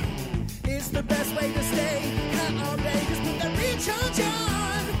way is the best way to stay high all day. Just put that recharge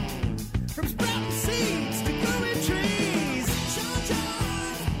on. From sprouting seeds to growing trees. Recharge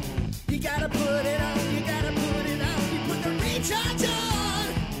on. You gotta put it on. You gotta put it on. You put the recharge on.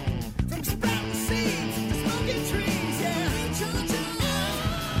 From sprouting seeds to smoking trees. Yeah. Recharge on.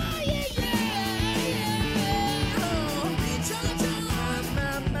 Oh, yeah, yeah, yeah. Oh, recharge on.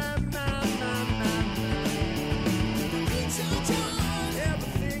 Recharge on.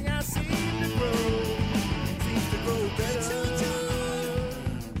 Everything I seem to grow seems to grow better.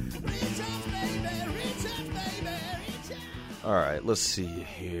 Recharge, baby. Recharge, baby. Recharge. All right, let's see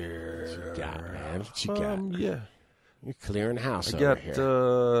here. What you got, man? What you got? Yeah. You're clearing house I over got,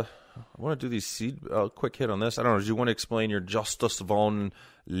 here. I want to do these seed, quick hit on this. I don't know, do you want to explain your Justus von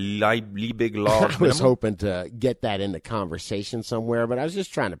Liebig law? I was hoping to get that into conversation somewhere, but I was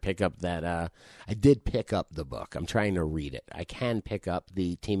just trying to pick up that. I did pick up the book. I'm trying to read it. I can pick up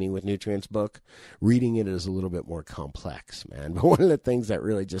the Teeming with Nutrients book. Reading it is a little bit more complex, man. But one of the things that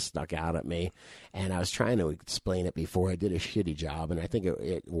really just stuck out at me, and I was trying to explain it before, I did a shitty job, and I think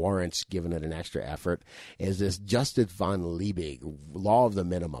it warrants giving it an extra effort, is this Justus von Liebig, law of the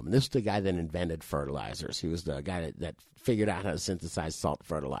minimum. And this is the guy that invented fertilizers. He was the guy that figured out how to synthesize salt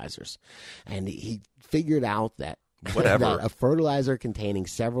fertilizers. And he figured out that Whatever. that a fertilizer containing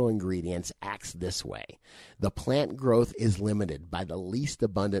several ingredients acts this way. The plant growth is limited by the least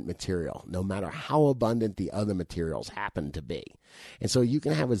abundant material, no matter how abundant the other materials happen to be. And so you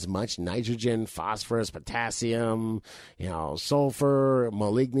can have as much nitrogen, phosphorus, potassium, sulfur,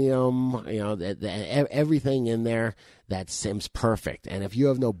 molybdenum, everything in there that seems perfect. And if you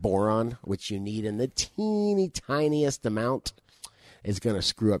have no boron, which you need in the teeny tiniest amount, it's going to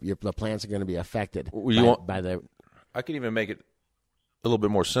screw up the plants are going to be affected by the. I could even make it a little bit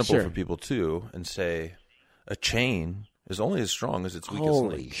more simple Sure. for people too, and say a chain is only as strong as its weakest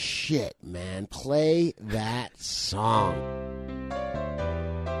Holy link. shit, man. Play that song.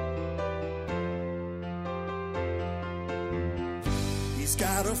 He's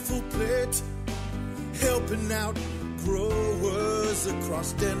got a full plate, helping out growers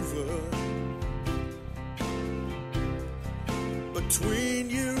across Denver. Between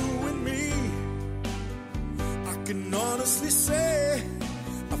you and me, I can honestly say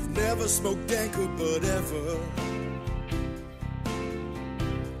I've never smoked danker but ever.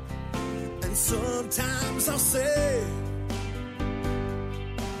 And sometimes I'll say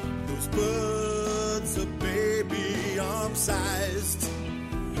those buds are baby arm-sized,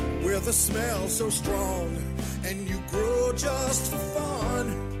 with a smell so strong, and you grow just for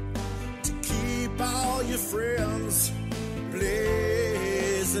fun, to keep all your friends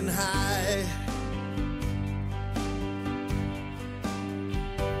blazing high.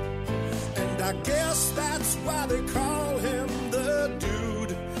 And I guess that's why they call him the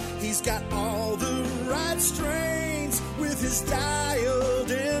dude. He's got all the right strains with his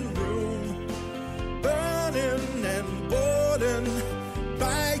dialed-in room, burning and boarding,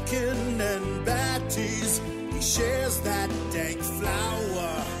 biking and batties. He shares that dank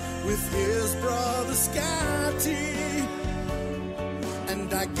flower with his brother Scotty.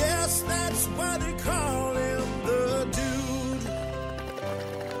 And I guess that's why they call him the dude.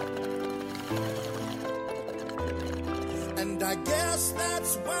 And I guess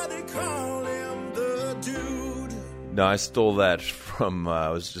that's why they call him the dude. No, I stole that from, I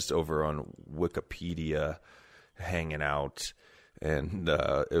was just over on Wikipedia hanging out, and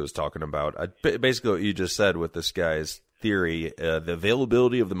it was talking about basically what you just said with this guy's theory. The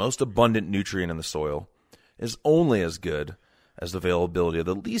availability of the most abundant nutrient in the soil is only as good as the availability of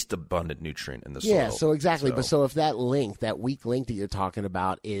the least abundant nutrient in the soil. Yeah, so exactly. But so if that link, that weak link that you're talking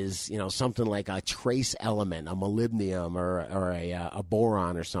about is, something like a trace element, a molybdenum or a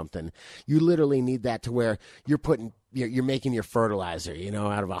boron or something, you literally need that to where you're making your fertilizer,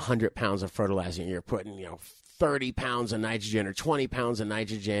 out of 100 pounds of fertilizer, and you're putting, 30 pounds of nitrogen or 20 pounds of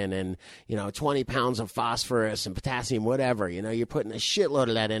nitrogen and, 20 pounds of phosphorus and potassium, whatever. You're putting a shitload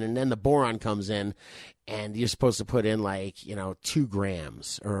of that in, and then the boron comes in, and you're supposed to put in 2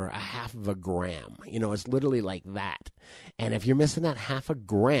 grams or a half of a gram. It's literally like that. And if you're missing that half a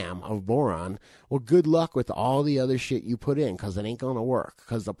gram of boron, well, good luck with all the other shit you put in, because it ain't going to work,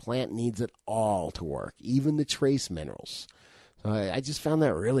 because the plant needs it all to work, even the trace minerals. So I just found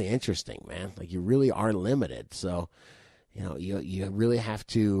that really interesting, man. Like, you really are limited. So, you really have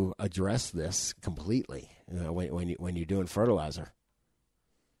to address this completely when you're doing fertilizer.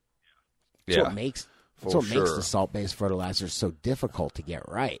 Yeah. That's what makes the salt-based fertilizers so difficult to get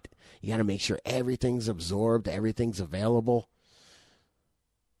right. You got to make sure everything's absorbed, everything's available.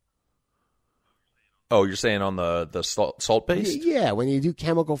 Oh, you're saying on the salt-based? Yeah, when you do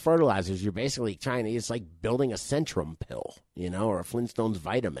chemical fertilizers, you're basically it's like building a Centrum pill, or a Flintstones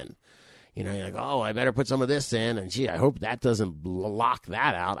vitamin. You're like, oh, I better put some of this in, and gee, I hope that doesn't lock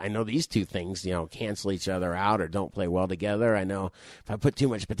that out. I know these two things, cancel each other out or don't play well together. I know if I put too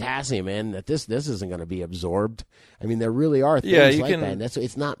much potassium in, that this isn't going to be absorbed. I mean, there really are things like that. And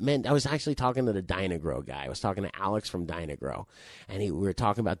it's not meant. I was actually talking to the Dynagrow guy. I was talking to Alex from Dynagrow, and we were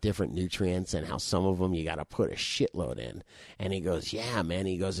talking about different nutrients and how some of them you got to put a shitload in. And he goes, yeah, man.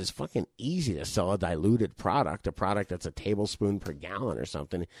 He goes, it's fucking easy to sell a diluted product, a product that's a tablespoon per gallon or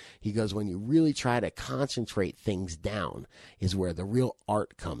something. He goes, when you really try to concentrate things down is where the real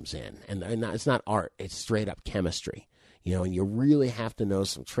art comes in. And it's not art, it's straight up chemistry. And you really have to know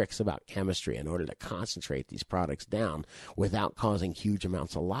some tricks about chemistry in order to concentrate these products down without causing huge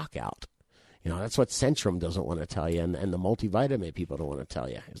amounts of lockout. That's what Centrum doesn't want to tell you, and the multivitamin people don't want to tell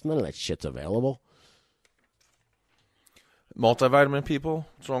you. None of that shit's available. Multivitamin people?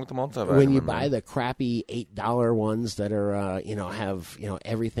 What's wrong with the multivitamin? When you buy the crappy $8 ones that are, have,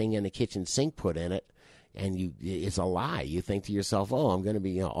 everything in the kitchen sink put in it, and it's a lie. You think to yourself, oh, I'm going to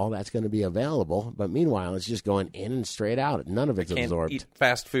be, all that's going to be available. But meanwhile, it's just going in and straight out. None of it's absorbed. Eat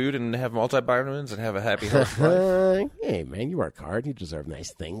fast food and have multivitamins and have a happy, healthy life. Hey, man, you work hard. You deserve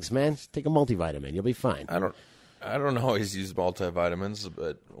nice things, man. Just take a multivitamin. You'll be fine. I don't always use multivitamins,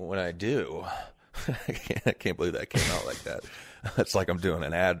 but when I do, I can't believe that came out like that. It's like I'm doing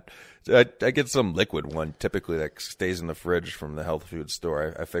an ad. I get some liquid one, typically, that stays in the fridge from the health food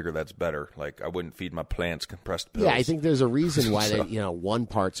store. I figure that's better. Like, I wouldn't feed my plants compressed pills. Yeah, I think there's a reason why one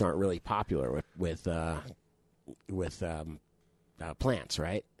parts aren't really popular with plants,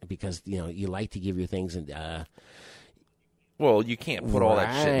 right? Because you like to give your things and. Well, you can't put all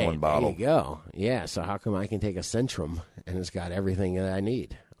that shit in one bottle. There you go. Yeah, so how come I can take a Centrum and it's got everything that I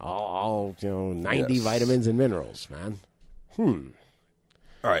need? All 90 vitamins and minerals, man.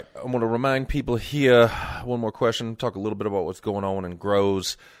 All right, I want to remind people here, one more question, talk a little bit about what's going on in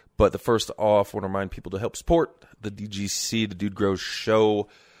Grows. But the first off, I want to remind people to help support the DGC, the Dude Grows Show,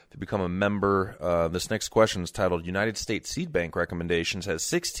 to become a member. This next question is titled United States Seed Bank Recommendations, has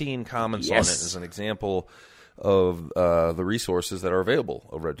 16 comments on it as an example of the resources that are available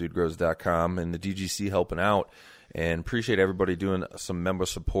over at dudegrows.com, and the DGC helping out. And appreciate everybody doing some member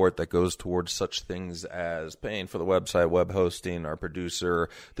support that goes towards such things as paying for the website, web hosting, our producer,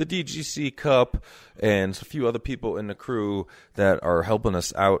 the DGC Cup, and a few other people in the crew that are helping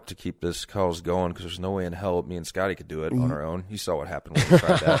us out to keep this cause going, because there's no way in hell me and Scotty could do it on our own. You saw what happened when we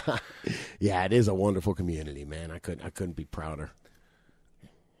tried that. Yeah, it is a wonderful community, man. I couldn't be prouder.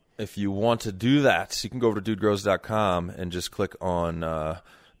 If you want to do that, you can go over to dudegrows.com and just click on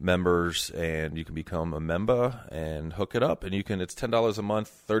members, and you can become a member and hook it up. And it's $10 a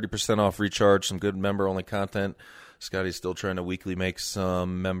month, 30% off recharge, some good member-only content. Scotty's still trying to weekly make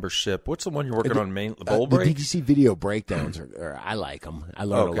some membership. What's the one you're working on? The bowl break? The DGC video breakdowns, I like them. I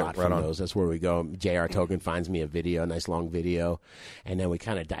learn a lot from those. That's where we go. J.R. Token finds me a video, a nice long video, and then we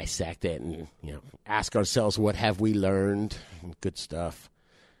kind of dissect it and ask ourselves, what have we learned? Good stuff.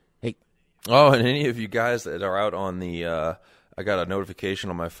 Hey. Oh, and any of you guys that are out on the I got a notification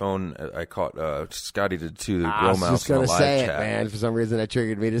on my phone. I caught Scotty did too. I was just going to say it, man. For some reason, that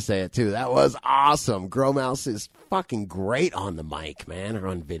triggered me to say it too. That was awesome. Grow Mouse is fucking great on the mic, man, or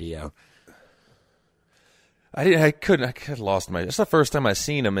on video. I lost my. It's the first time I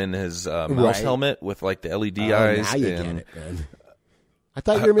seen him in his mouse helmet with like the LED eyes. Now you get it, man. I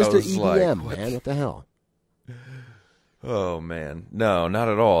thought you were Mr. EDM, man. What the hell? Oh, man. No, not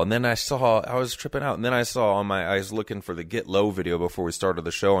at all. And then I was tripping out, and then I was looking for the Get Low video before we started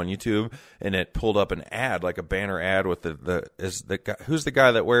the show on YouTube, and it pulled up an ad, like a banner ad with who's the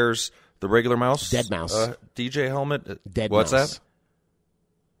guy that wears the regular mouse? Dead Mouse. DJ helmet? Dead What's Mouse. that?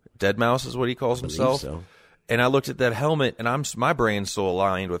 Dead Mouse is what he calls himself? So. And I looked at that helmet, and my brain's so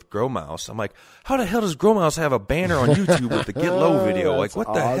aligned with Grow Mouse. I'm like, how the hell does Grow Mouse have a banner on YouTube with the Get Low video? Like,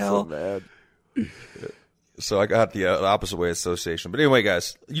 what the hell? Man. So I got the opposite way association. But anyway,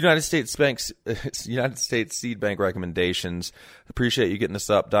 guys, United States seed bank recommendations. Appreciate you getting this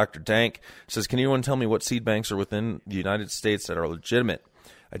up. Dr. Dank says, can anyone tell me what seed banks are within the United States that are legitimate?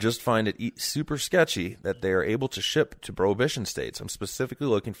 I just find it super sketchy that they are able to ship to prohibition states. I'm specifically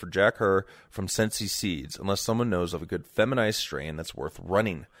looking for Jack Herr from Sensi Seeds, unless someone knows of a good feminized strain that's worth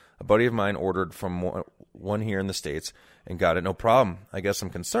running. A buddy of mine ordered from one here in the States and got it no problem. I guess I'm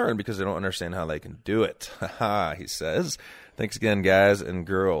concerned because I don't understand how they can do it. Haha, he says. Thanks again, guys and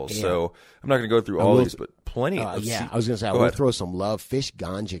girls. Yeah. So I'm not going to go through all these, but plenty of yeah, I was going to say, I will throw some love. Fish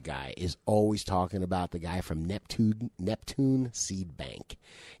Ganja guy is always talking about the guy from Neptune Seed Bank.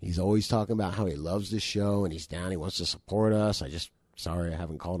 He's always talking about how he loves this show and he's down. He wants to support us. Sorry, I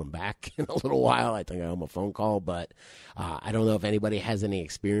haven't called him back in a little while. I think I owe him a phone call, but I don't know if anybody has any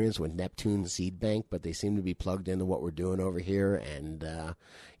experience with Neptune Seed Bank, but they seem to be plugged into what we're doing over here, and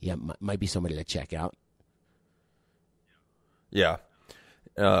might be somebody to check out. Yeah.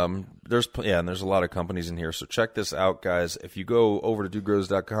 There's a lot of companies in here, so check this out, guys. If you go over to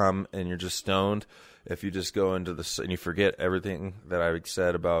dudegrows.com and you're just stoned, if you just go into this and you forget everything that I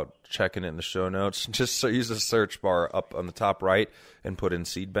said about checking it in the show notes, just use the search bar up on the top right and put in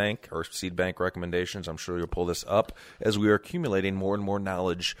Seed Bank or Seed Bank recommendations. I'm sure you'll pull this up as we are accumulating more and more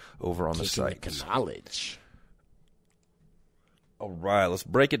knowledge over on the site. Knowledge. All right, let's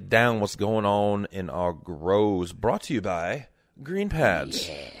break it down. What's going on in our grows? Brought to you by Green Pads.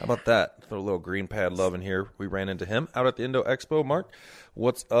 Yeah. How about that? Throw a little Green Pad love in here. We ran into him out at the Indo Expo. Mark,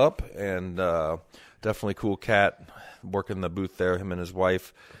 what's up? And definitely cool cat working the booth there, him and his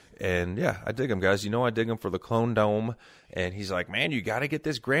wife. And, yeah, I dig him, guys. I dig him for the Clone Dome. And he's like, man, you got to get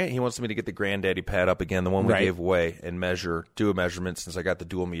this He wants me to get the Granddaddy pad up again, the one we gave away, and do a measurement since I got the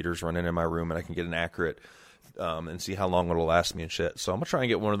dual meters running in my room and I can get an accurate and see how long it'll last me and shit. So I'm going to try and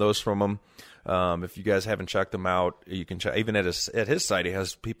get one of those from him. If you guys haven't checked him out, you can check. Even at his site,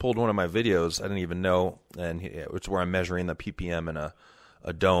 he pulled one of my videos. I didn't even know, and it's where I'm measuring the ppm in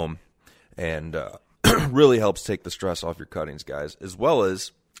a dome, and really helps take the stress off your cuttings, guys. As well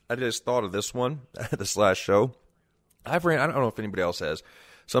as I just thought of this one this last show. I don't know if anybody else has.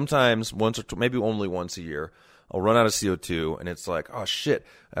 Sometimes once or maybe only once a year, I'll run out of CO2, and it's like, oh, shit,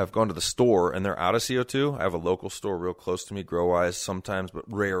 I've gone to the store, and they're out of CO2. I have a local store real close to me, GrowWise, sometimes, but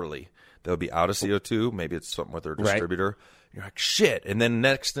rarely. They'll be out of CO2. Maybe it's something with their distributor. Right. You're like, shit. And then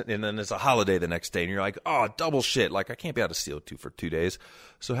it's a holiday the next day, and you're like, oh, double shit. Like, I can't be out of CO2 for 2 days.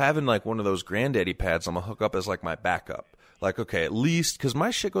 So having, like, one of those Granddaddy pads, I'm going to hook up as, like, my backup. Like, okay, at least, because my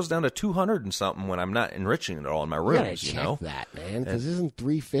shit goes down to 200 and something when I'm not enriching it all in my rooms, you gotta check that, man, because isn't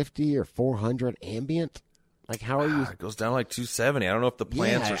 350 or 400 ambient? Like, how are you? It goes down like 270. I don't know if the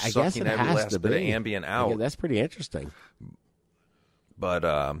plants are sucking every last bit of ambient out. That's pretty interesting. But,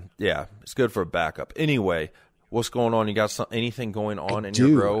 yeah, it's good for a backup. Anyway, what's going on? You got anything going on in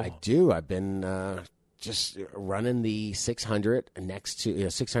your grow? I do. I've been just running the 600 next to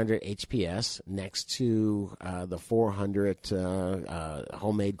 600 HPS next to the 400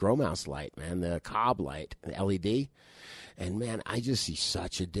 homemade Grow Mouse light, man, the Cobb light, the LED. And, man, I just see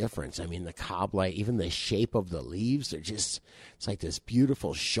such a difference. I mean, the Cobb light, even the shape of the leaves, it's like this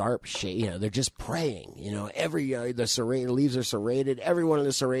beautiful, sharp shape. They're just praying. The leaves are serrated. Every one of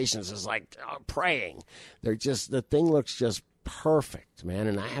the serrations is like praying. The thing looks just perfect, man.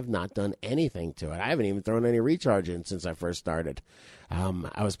 And I have not done anything to it. I haven't even thrown any recharge in since I first started.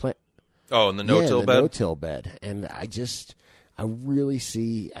 I was playing. Oh, in the no-till bed? No-till bed. And I really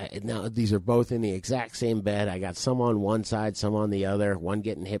see now these are both in the exact same bed. I got some on one side, some on the other. One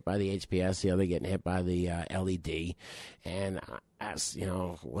getting hit by the HPS, the other getting hit by the LED. And as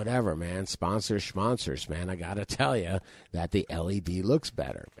whatever, man, sponsors, man. I gotta tell you that the LED looks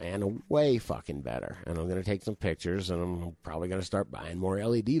better and way fucking better. And I'm gonna take some pictures, and I'm probably gonna start buying more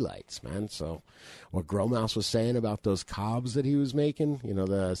LED lights, man. So, what Grow Mouse was saying about those Cobbs that he was making,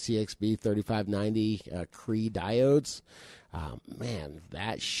 the CXB 3590 Cree diodes. Man,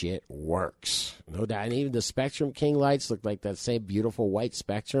 that shit works. No doubt. And even the Spectrum King lights look like that same beautiful white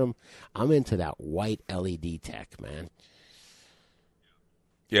Spectrum. I'm into that white LED tech, man.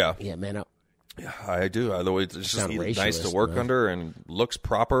 Yeah. Yeah, man. Yeah, I do. It's just nice to work under and looks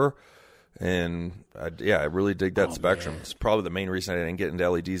proper. And I really dig that spectrum. Man. It's probably the main reason I didn't get into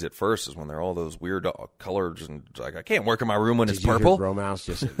LEDs at first is when they're all those weird colors and like I can't work in my room when it's Did you purple. hear Gromouse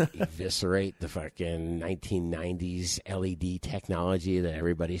just eviscerate the fucking 1990s LED technology that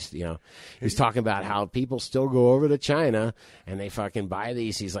everybody's, he's talking about how people still go over to China and they fucking buy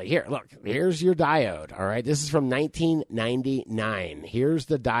these. He's like, here, look, here's your diode. All right. This is from 1999. Here's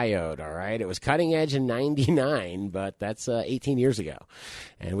the diode. All right. It was cutting edge in 99, but that's 18 years ago.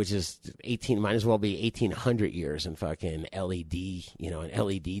 And which is 18, might as well be 1800 years in fucking LED, in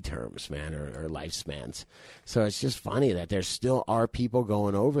LED terms, man, or lifespans. So it's just funny that there still are people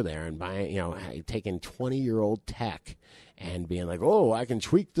going over there and buying, taking 20-year-old tech and being like, oh, I can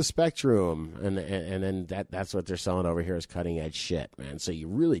tweak the spectrum. And then that's what they're selling over here is cutting edge shit, man. So you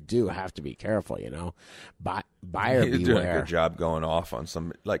really do have to be careful, Buyer beware. He's doing a good job going off on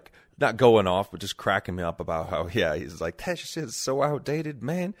some, like, not going off, but just cracking me up about how, he's like, that shit is so outdated,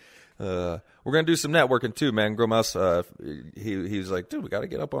 man. We're going to do some networking too, man. Gromouse, he was like, dude, we got to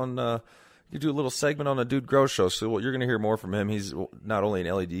get up on, you do a little segment on the Dude Grow Show. So you're going to hear more from him. He's not only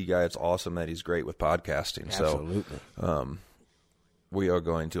an LED guy, it's awesome that he's great with podcasting. Absolutely. So, we are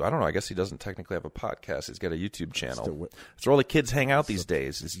going to, I don't know, I guess he doesn't technically have a podcast. He's got a YouTube channel. That's where all the kids hang out these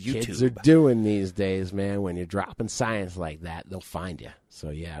days, is YouTube. Kids are doing these days, man. When you're dropping science like that, they'll find you. So,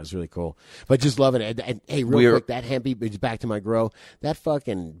 yeah, it was really cool. But just loving it. And hey, real quick, that hempy, back to my grow, that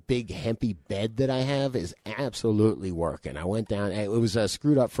fucking big hempy bed that I have is absolutely working. I went down, it was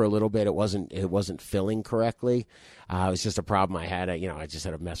screwed up for a little bit. It wasn't filling correctly. It was just a problem I had. I just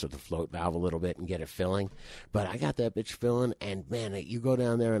had to mess with the float valve a little bit and get it filling. But I got that bitch filling, and, man, you go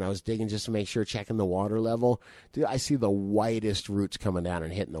down there, and I was digging just to make sure, checking the water level. Dude, I see the whitest roots coming down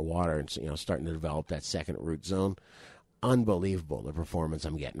and hitting the water and, starting to develop that second root zone. Unbelievable, the performance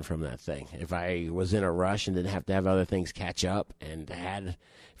I'm getting from that thing. If I was in a rush and didn't have to have other things catch up and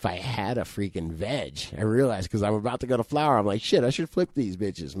if I had a freaking veg, I realized because I'm about to go to flower, I'm like, shit, I should flip these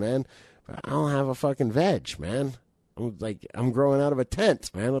bitches, man. But I don't have a fucking veg, man. I'm growing out of a tent,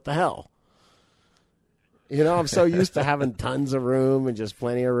 man. What the hell? I'm so used to having tons of room and just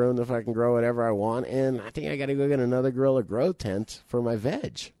plenty of room to fucking grow whatever I want in. I think I got to go get another Gorilla Grow tent for my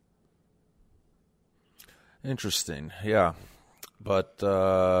veg. Interesting, yeah. But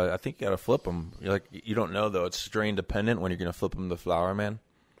I think you got to flip them. You don't know, though. It's strain dependent when you're going to flip them to flower, man.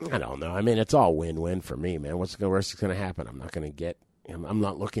 I don't know. I mean, it's all win-win for me, man. What's the worst that's going to happen? I'm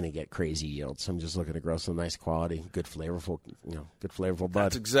not looking to get crazy yields. I'm just looking to grow some nice quality, good flavorful bud.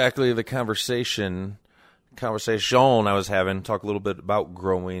 That's exactly the conversation I was having. Talk a little bit about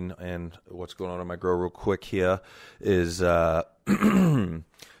growing and what's going on in my grow real quick here is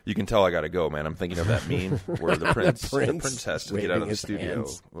you can tell I got to go, man. I'm thinking of that meme where the prince has to get out of the studio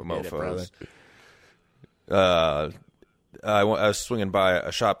with mofos. I was swinging by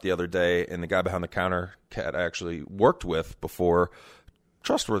a shop the other day, and the guy behind the counter, cat I actually worked with before,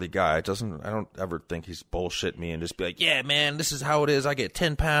 trustworthy guy. I don't ever think he's bullshit me and just be like, yeah, man, this is how it is. I get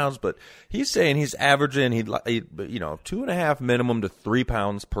 10 pounds, but he's saying he's averaging, 2.5 minimum to 3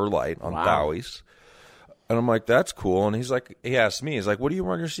 pounds per light on Bowies. And I'm like, that's cool. And he asked me, he's like, what do you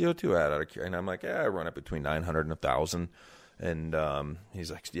run your CO2 at? And I'm like, I run it between 900 and 1,000. And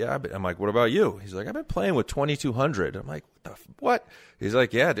he's like, yeah. I'm like, what about you? He's like, I've been playing with 2,200. I'm like, what? He's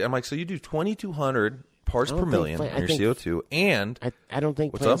like, yeah. I'm like, so you do 2,200 parts per million on your CO2, and I don't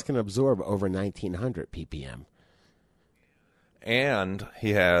think plants can absorb over 1,900 ppm. And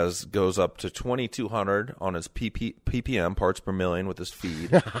he goes up to 2,200 on his ppm parts per million with his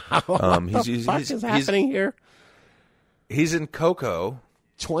feed. What the fuck is happening here? He's in cocoa.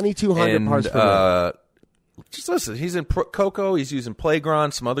 2,200 parts per million. Just listen, he's in cocoa. He's using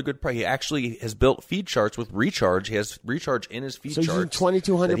Playground, some other good. He actually has built feed charts with Recharge. He has Recharge in his feed charts. So using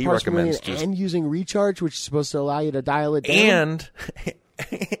 2,200 parts per million and using Recharge, which is supposed to allow you to dial it down.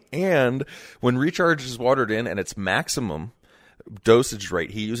 And when Recharge is watered in and its maximum dosage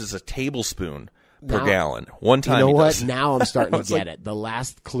rate, he uses a tablespoon per gallon. One time, you know what? Now I'm starting to get it. The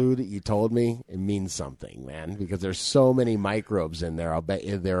last clue that you told me, it means something, man, because there's so many microbes in there. I'll bet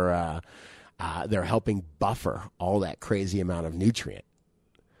you they're helping buffer all that crazy amount of nutrient.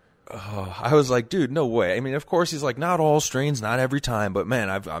 Oh, I was like, dude, no way. I mean, of course, he's like, not all strains, not every time, but man,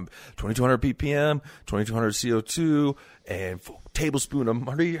 I'm 2,200 ppm, 2,200 CO2, and tablespoon of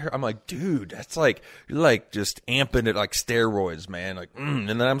money. I'm like, dude, that's like, you're like just amping it like steroids, man. Like, and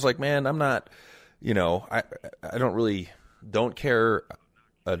then I was like, man, I'm not, I don't care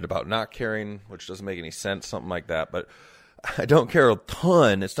about not caring, which doesn't make any sense, something like that, but I don't care a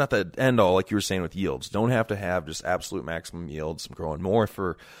ton. It's not the end all, like you were saying with yields. Don't have to have just absolute maximum yields. I'm growing more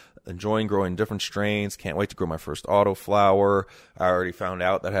for enjoying growing different strains. Can't wait to grow my first auto flower. I already found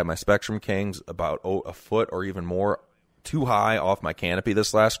out that I had my Spectrum Kings about a foot or even more too high off my canopy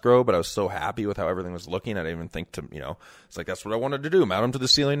this last grow, but I was so happy with how everything was looking. I didn't even think to, it's like, that's what I wanted to do. Mount them to the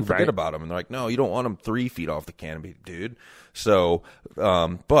ceiling and forget about them. And they're like, no, you don't want them 3 feet off the canopy, dude. So,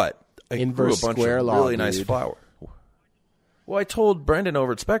 but I Inverse grew a bunch square of law, really nice dude. flower. Well, I told Brendan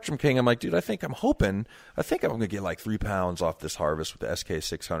over at Spectrum King, I'm like, dude, I think I'm going to get like 3 pounds off this harvest with the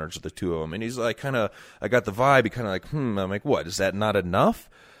SK600s with the two of them. And he's like, I got the vibe. He kind of like, I'm like, what? Is that not enough?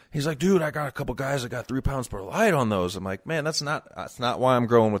 He's like, dude, I got a couple guys that got 3 pounds per light on those. I'm like, man, that's not why I'm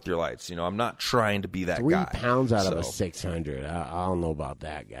growing with your lights. I'm not trying to be that 3 guy. 3 pounds out of a 600. I don't know about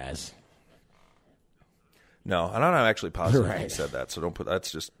that, guys. No, and I'm not actually positive he Right. said that. So don't put.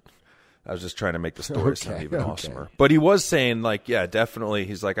 That's just. I was just trying to make the story sound even okay. awesomer. But he was saying, like, yeah, definitely.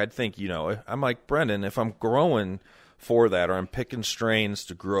 He's like, I think, I'm like, Brendan, if I'm growing for that or I'm picking strains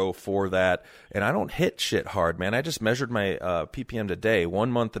to grow for that, and I don't hit shit hard, man. I just measured my ppm today,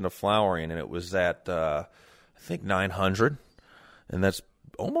 1 month into flowering, and it was at, I think, 900. And that's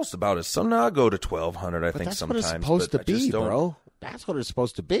almost about as some. Now I'll go to 1,200, I But think, that's sometimes. what it's supposed but to I just be, don't- bro. That's what it's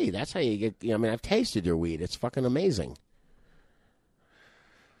supposed to be. That's how you get. I've tasted your weed. It's fucking amazing.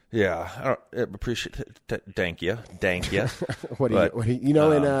 Yeah, I don't appreciate it. Thank you. What do But,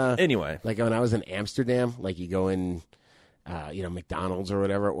 you in anyway. like when I was in Amsterdam, like you go in McDonald's or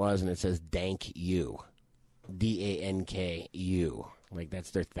whatever it was, and it says Dank You, DANKU, like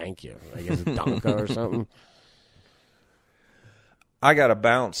that's their thank you. I guess it's Donka or something. I got to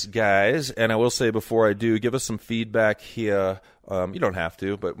bounce, guys, and I will say before I do, give us some feedback here. You don't have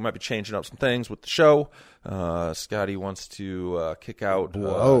to, but we might be changing up some things with the show. Scotty wants to kick out.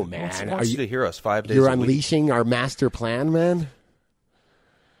 Whoa, he man. wants you to hear us 5 days You're a week. unleashing our master plan, man.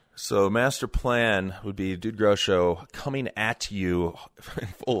 So master plan would be Dude Grow Show coming at you in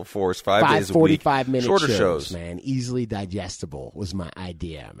full force 5 days a week. 45-minute Shorter shows, man. Easily digestible was my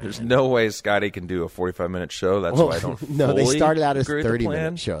idea, man. There's no way Scotty can do a 45-minute show. That's Well, why I don't no, they fully started out as agree with the plan.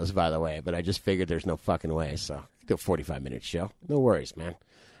 30-minute shows, by the way, but I just figured there's no fucking way, so do a 45-minute show. No worries, man.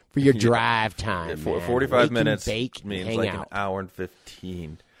 For your drive time, man. 45 Wake and minutes bake, means hang like out. an hour and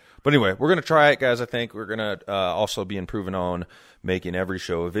 15. But anyway, we're going to try it, guys. I think we're going to also be improving on making every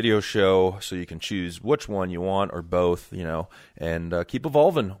show a video show so you can choose which one you want or both, and keep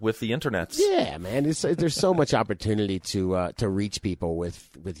evolving with the internets. Yeah, man. There's so much opportunity to reach people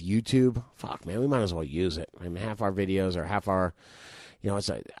with YouTube. Fuck, man. We might as well use it. I mean, half our videos or half our...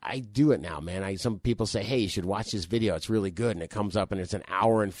 I do it now, man. Some people say, hey, you should watch this video. It's really good. And it comes up and it's an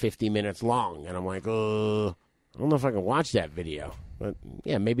hour and 50 minutes long. And I'm like, I don't know if I can watch that video. But,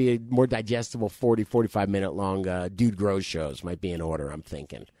 yeah, maybe a more digestible 40, 45-minute long Dude Grows shows might be in order, I'm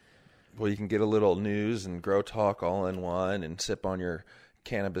thinking. Well, you can get a little news and grow talk all in one and sip on your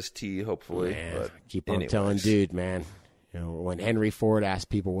cannabis tea, hopefully. Man, But keep on anyways. telling dude, man. When Henry Ford asked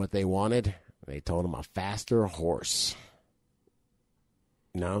people what they wanted, they told him a faster horse.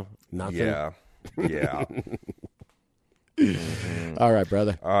 No? Nothing? Yeah. Yeah. All right,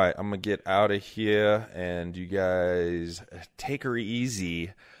 brother. All right, I'm going to get out of here, and you guys take her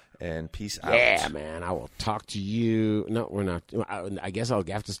easy, and peace out. Yeah, man. I will talk to you. No, we're not. I guess I'll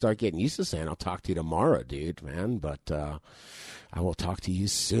have to start getting used to saying I'll talk to you tomorrow, dude, man. But I will talk to you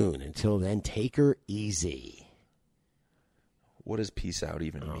soon. Until then, take her easy. What does peace out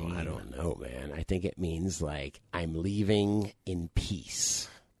even mean? I don't know, man. I think it means like I'm leaving in peace.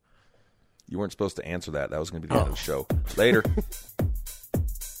 You weren't supposed to answer that. That was going to be the end of the show. Later.